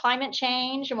 the climate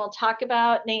change, and we'll talk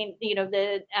about the, you know,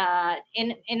 the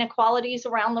inequalities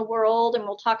around the world, and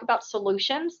we'll talk about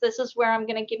solutions. This is where I'm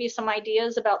going to give you some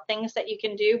ideas about things that you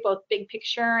can do, both big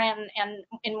picture and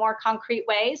in more concrete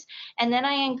ways. And then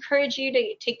I encourage you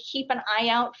to keep an eye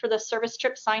out for the service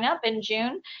trip sign up in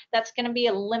June. That's going to be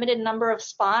a limited number of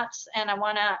spots, and I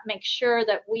want to make sure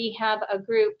that we have a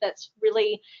group that's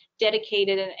really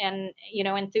dedicated and you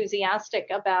know, enthusiastic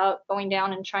about going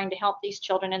down and trying to help these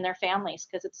children and their families,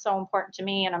 because it's so important to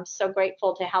me, and I'm so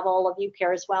grateful to have all of you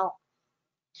care as well.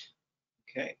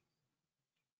 Okay.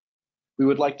 We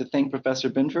would like to thank Professor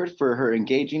Binford for her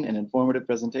engaging and informative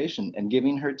presentation and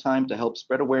giving her time to help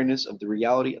spread awareness of the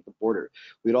reality at the border.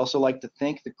 We'd also like to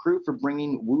thank the crew for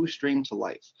bringing WooStream to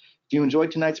life. If you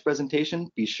enjoyed tonight's presentation,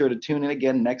 be sure to tune in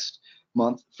again next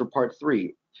month for part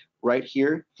 3, right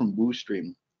here from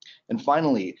WooStream. And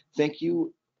finally, thank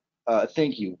you.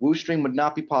 WooStream would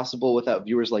not be possible without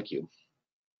viewers like you.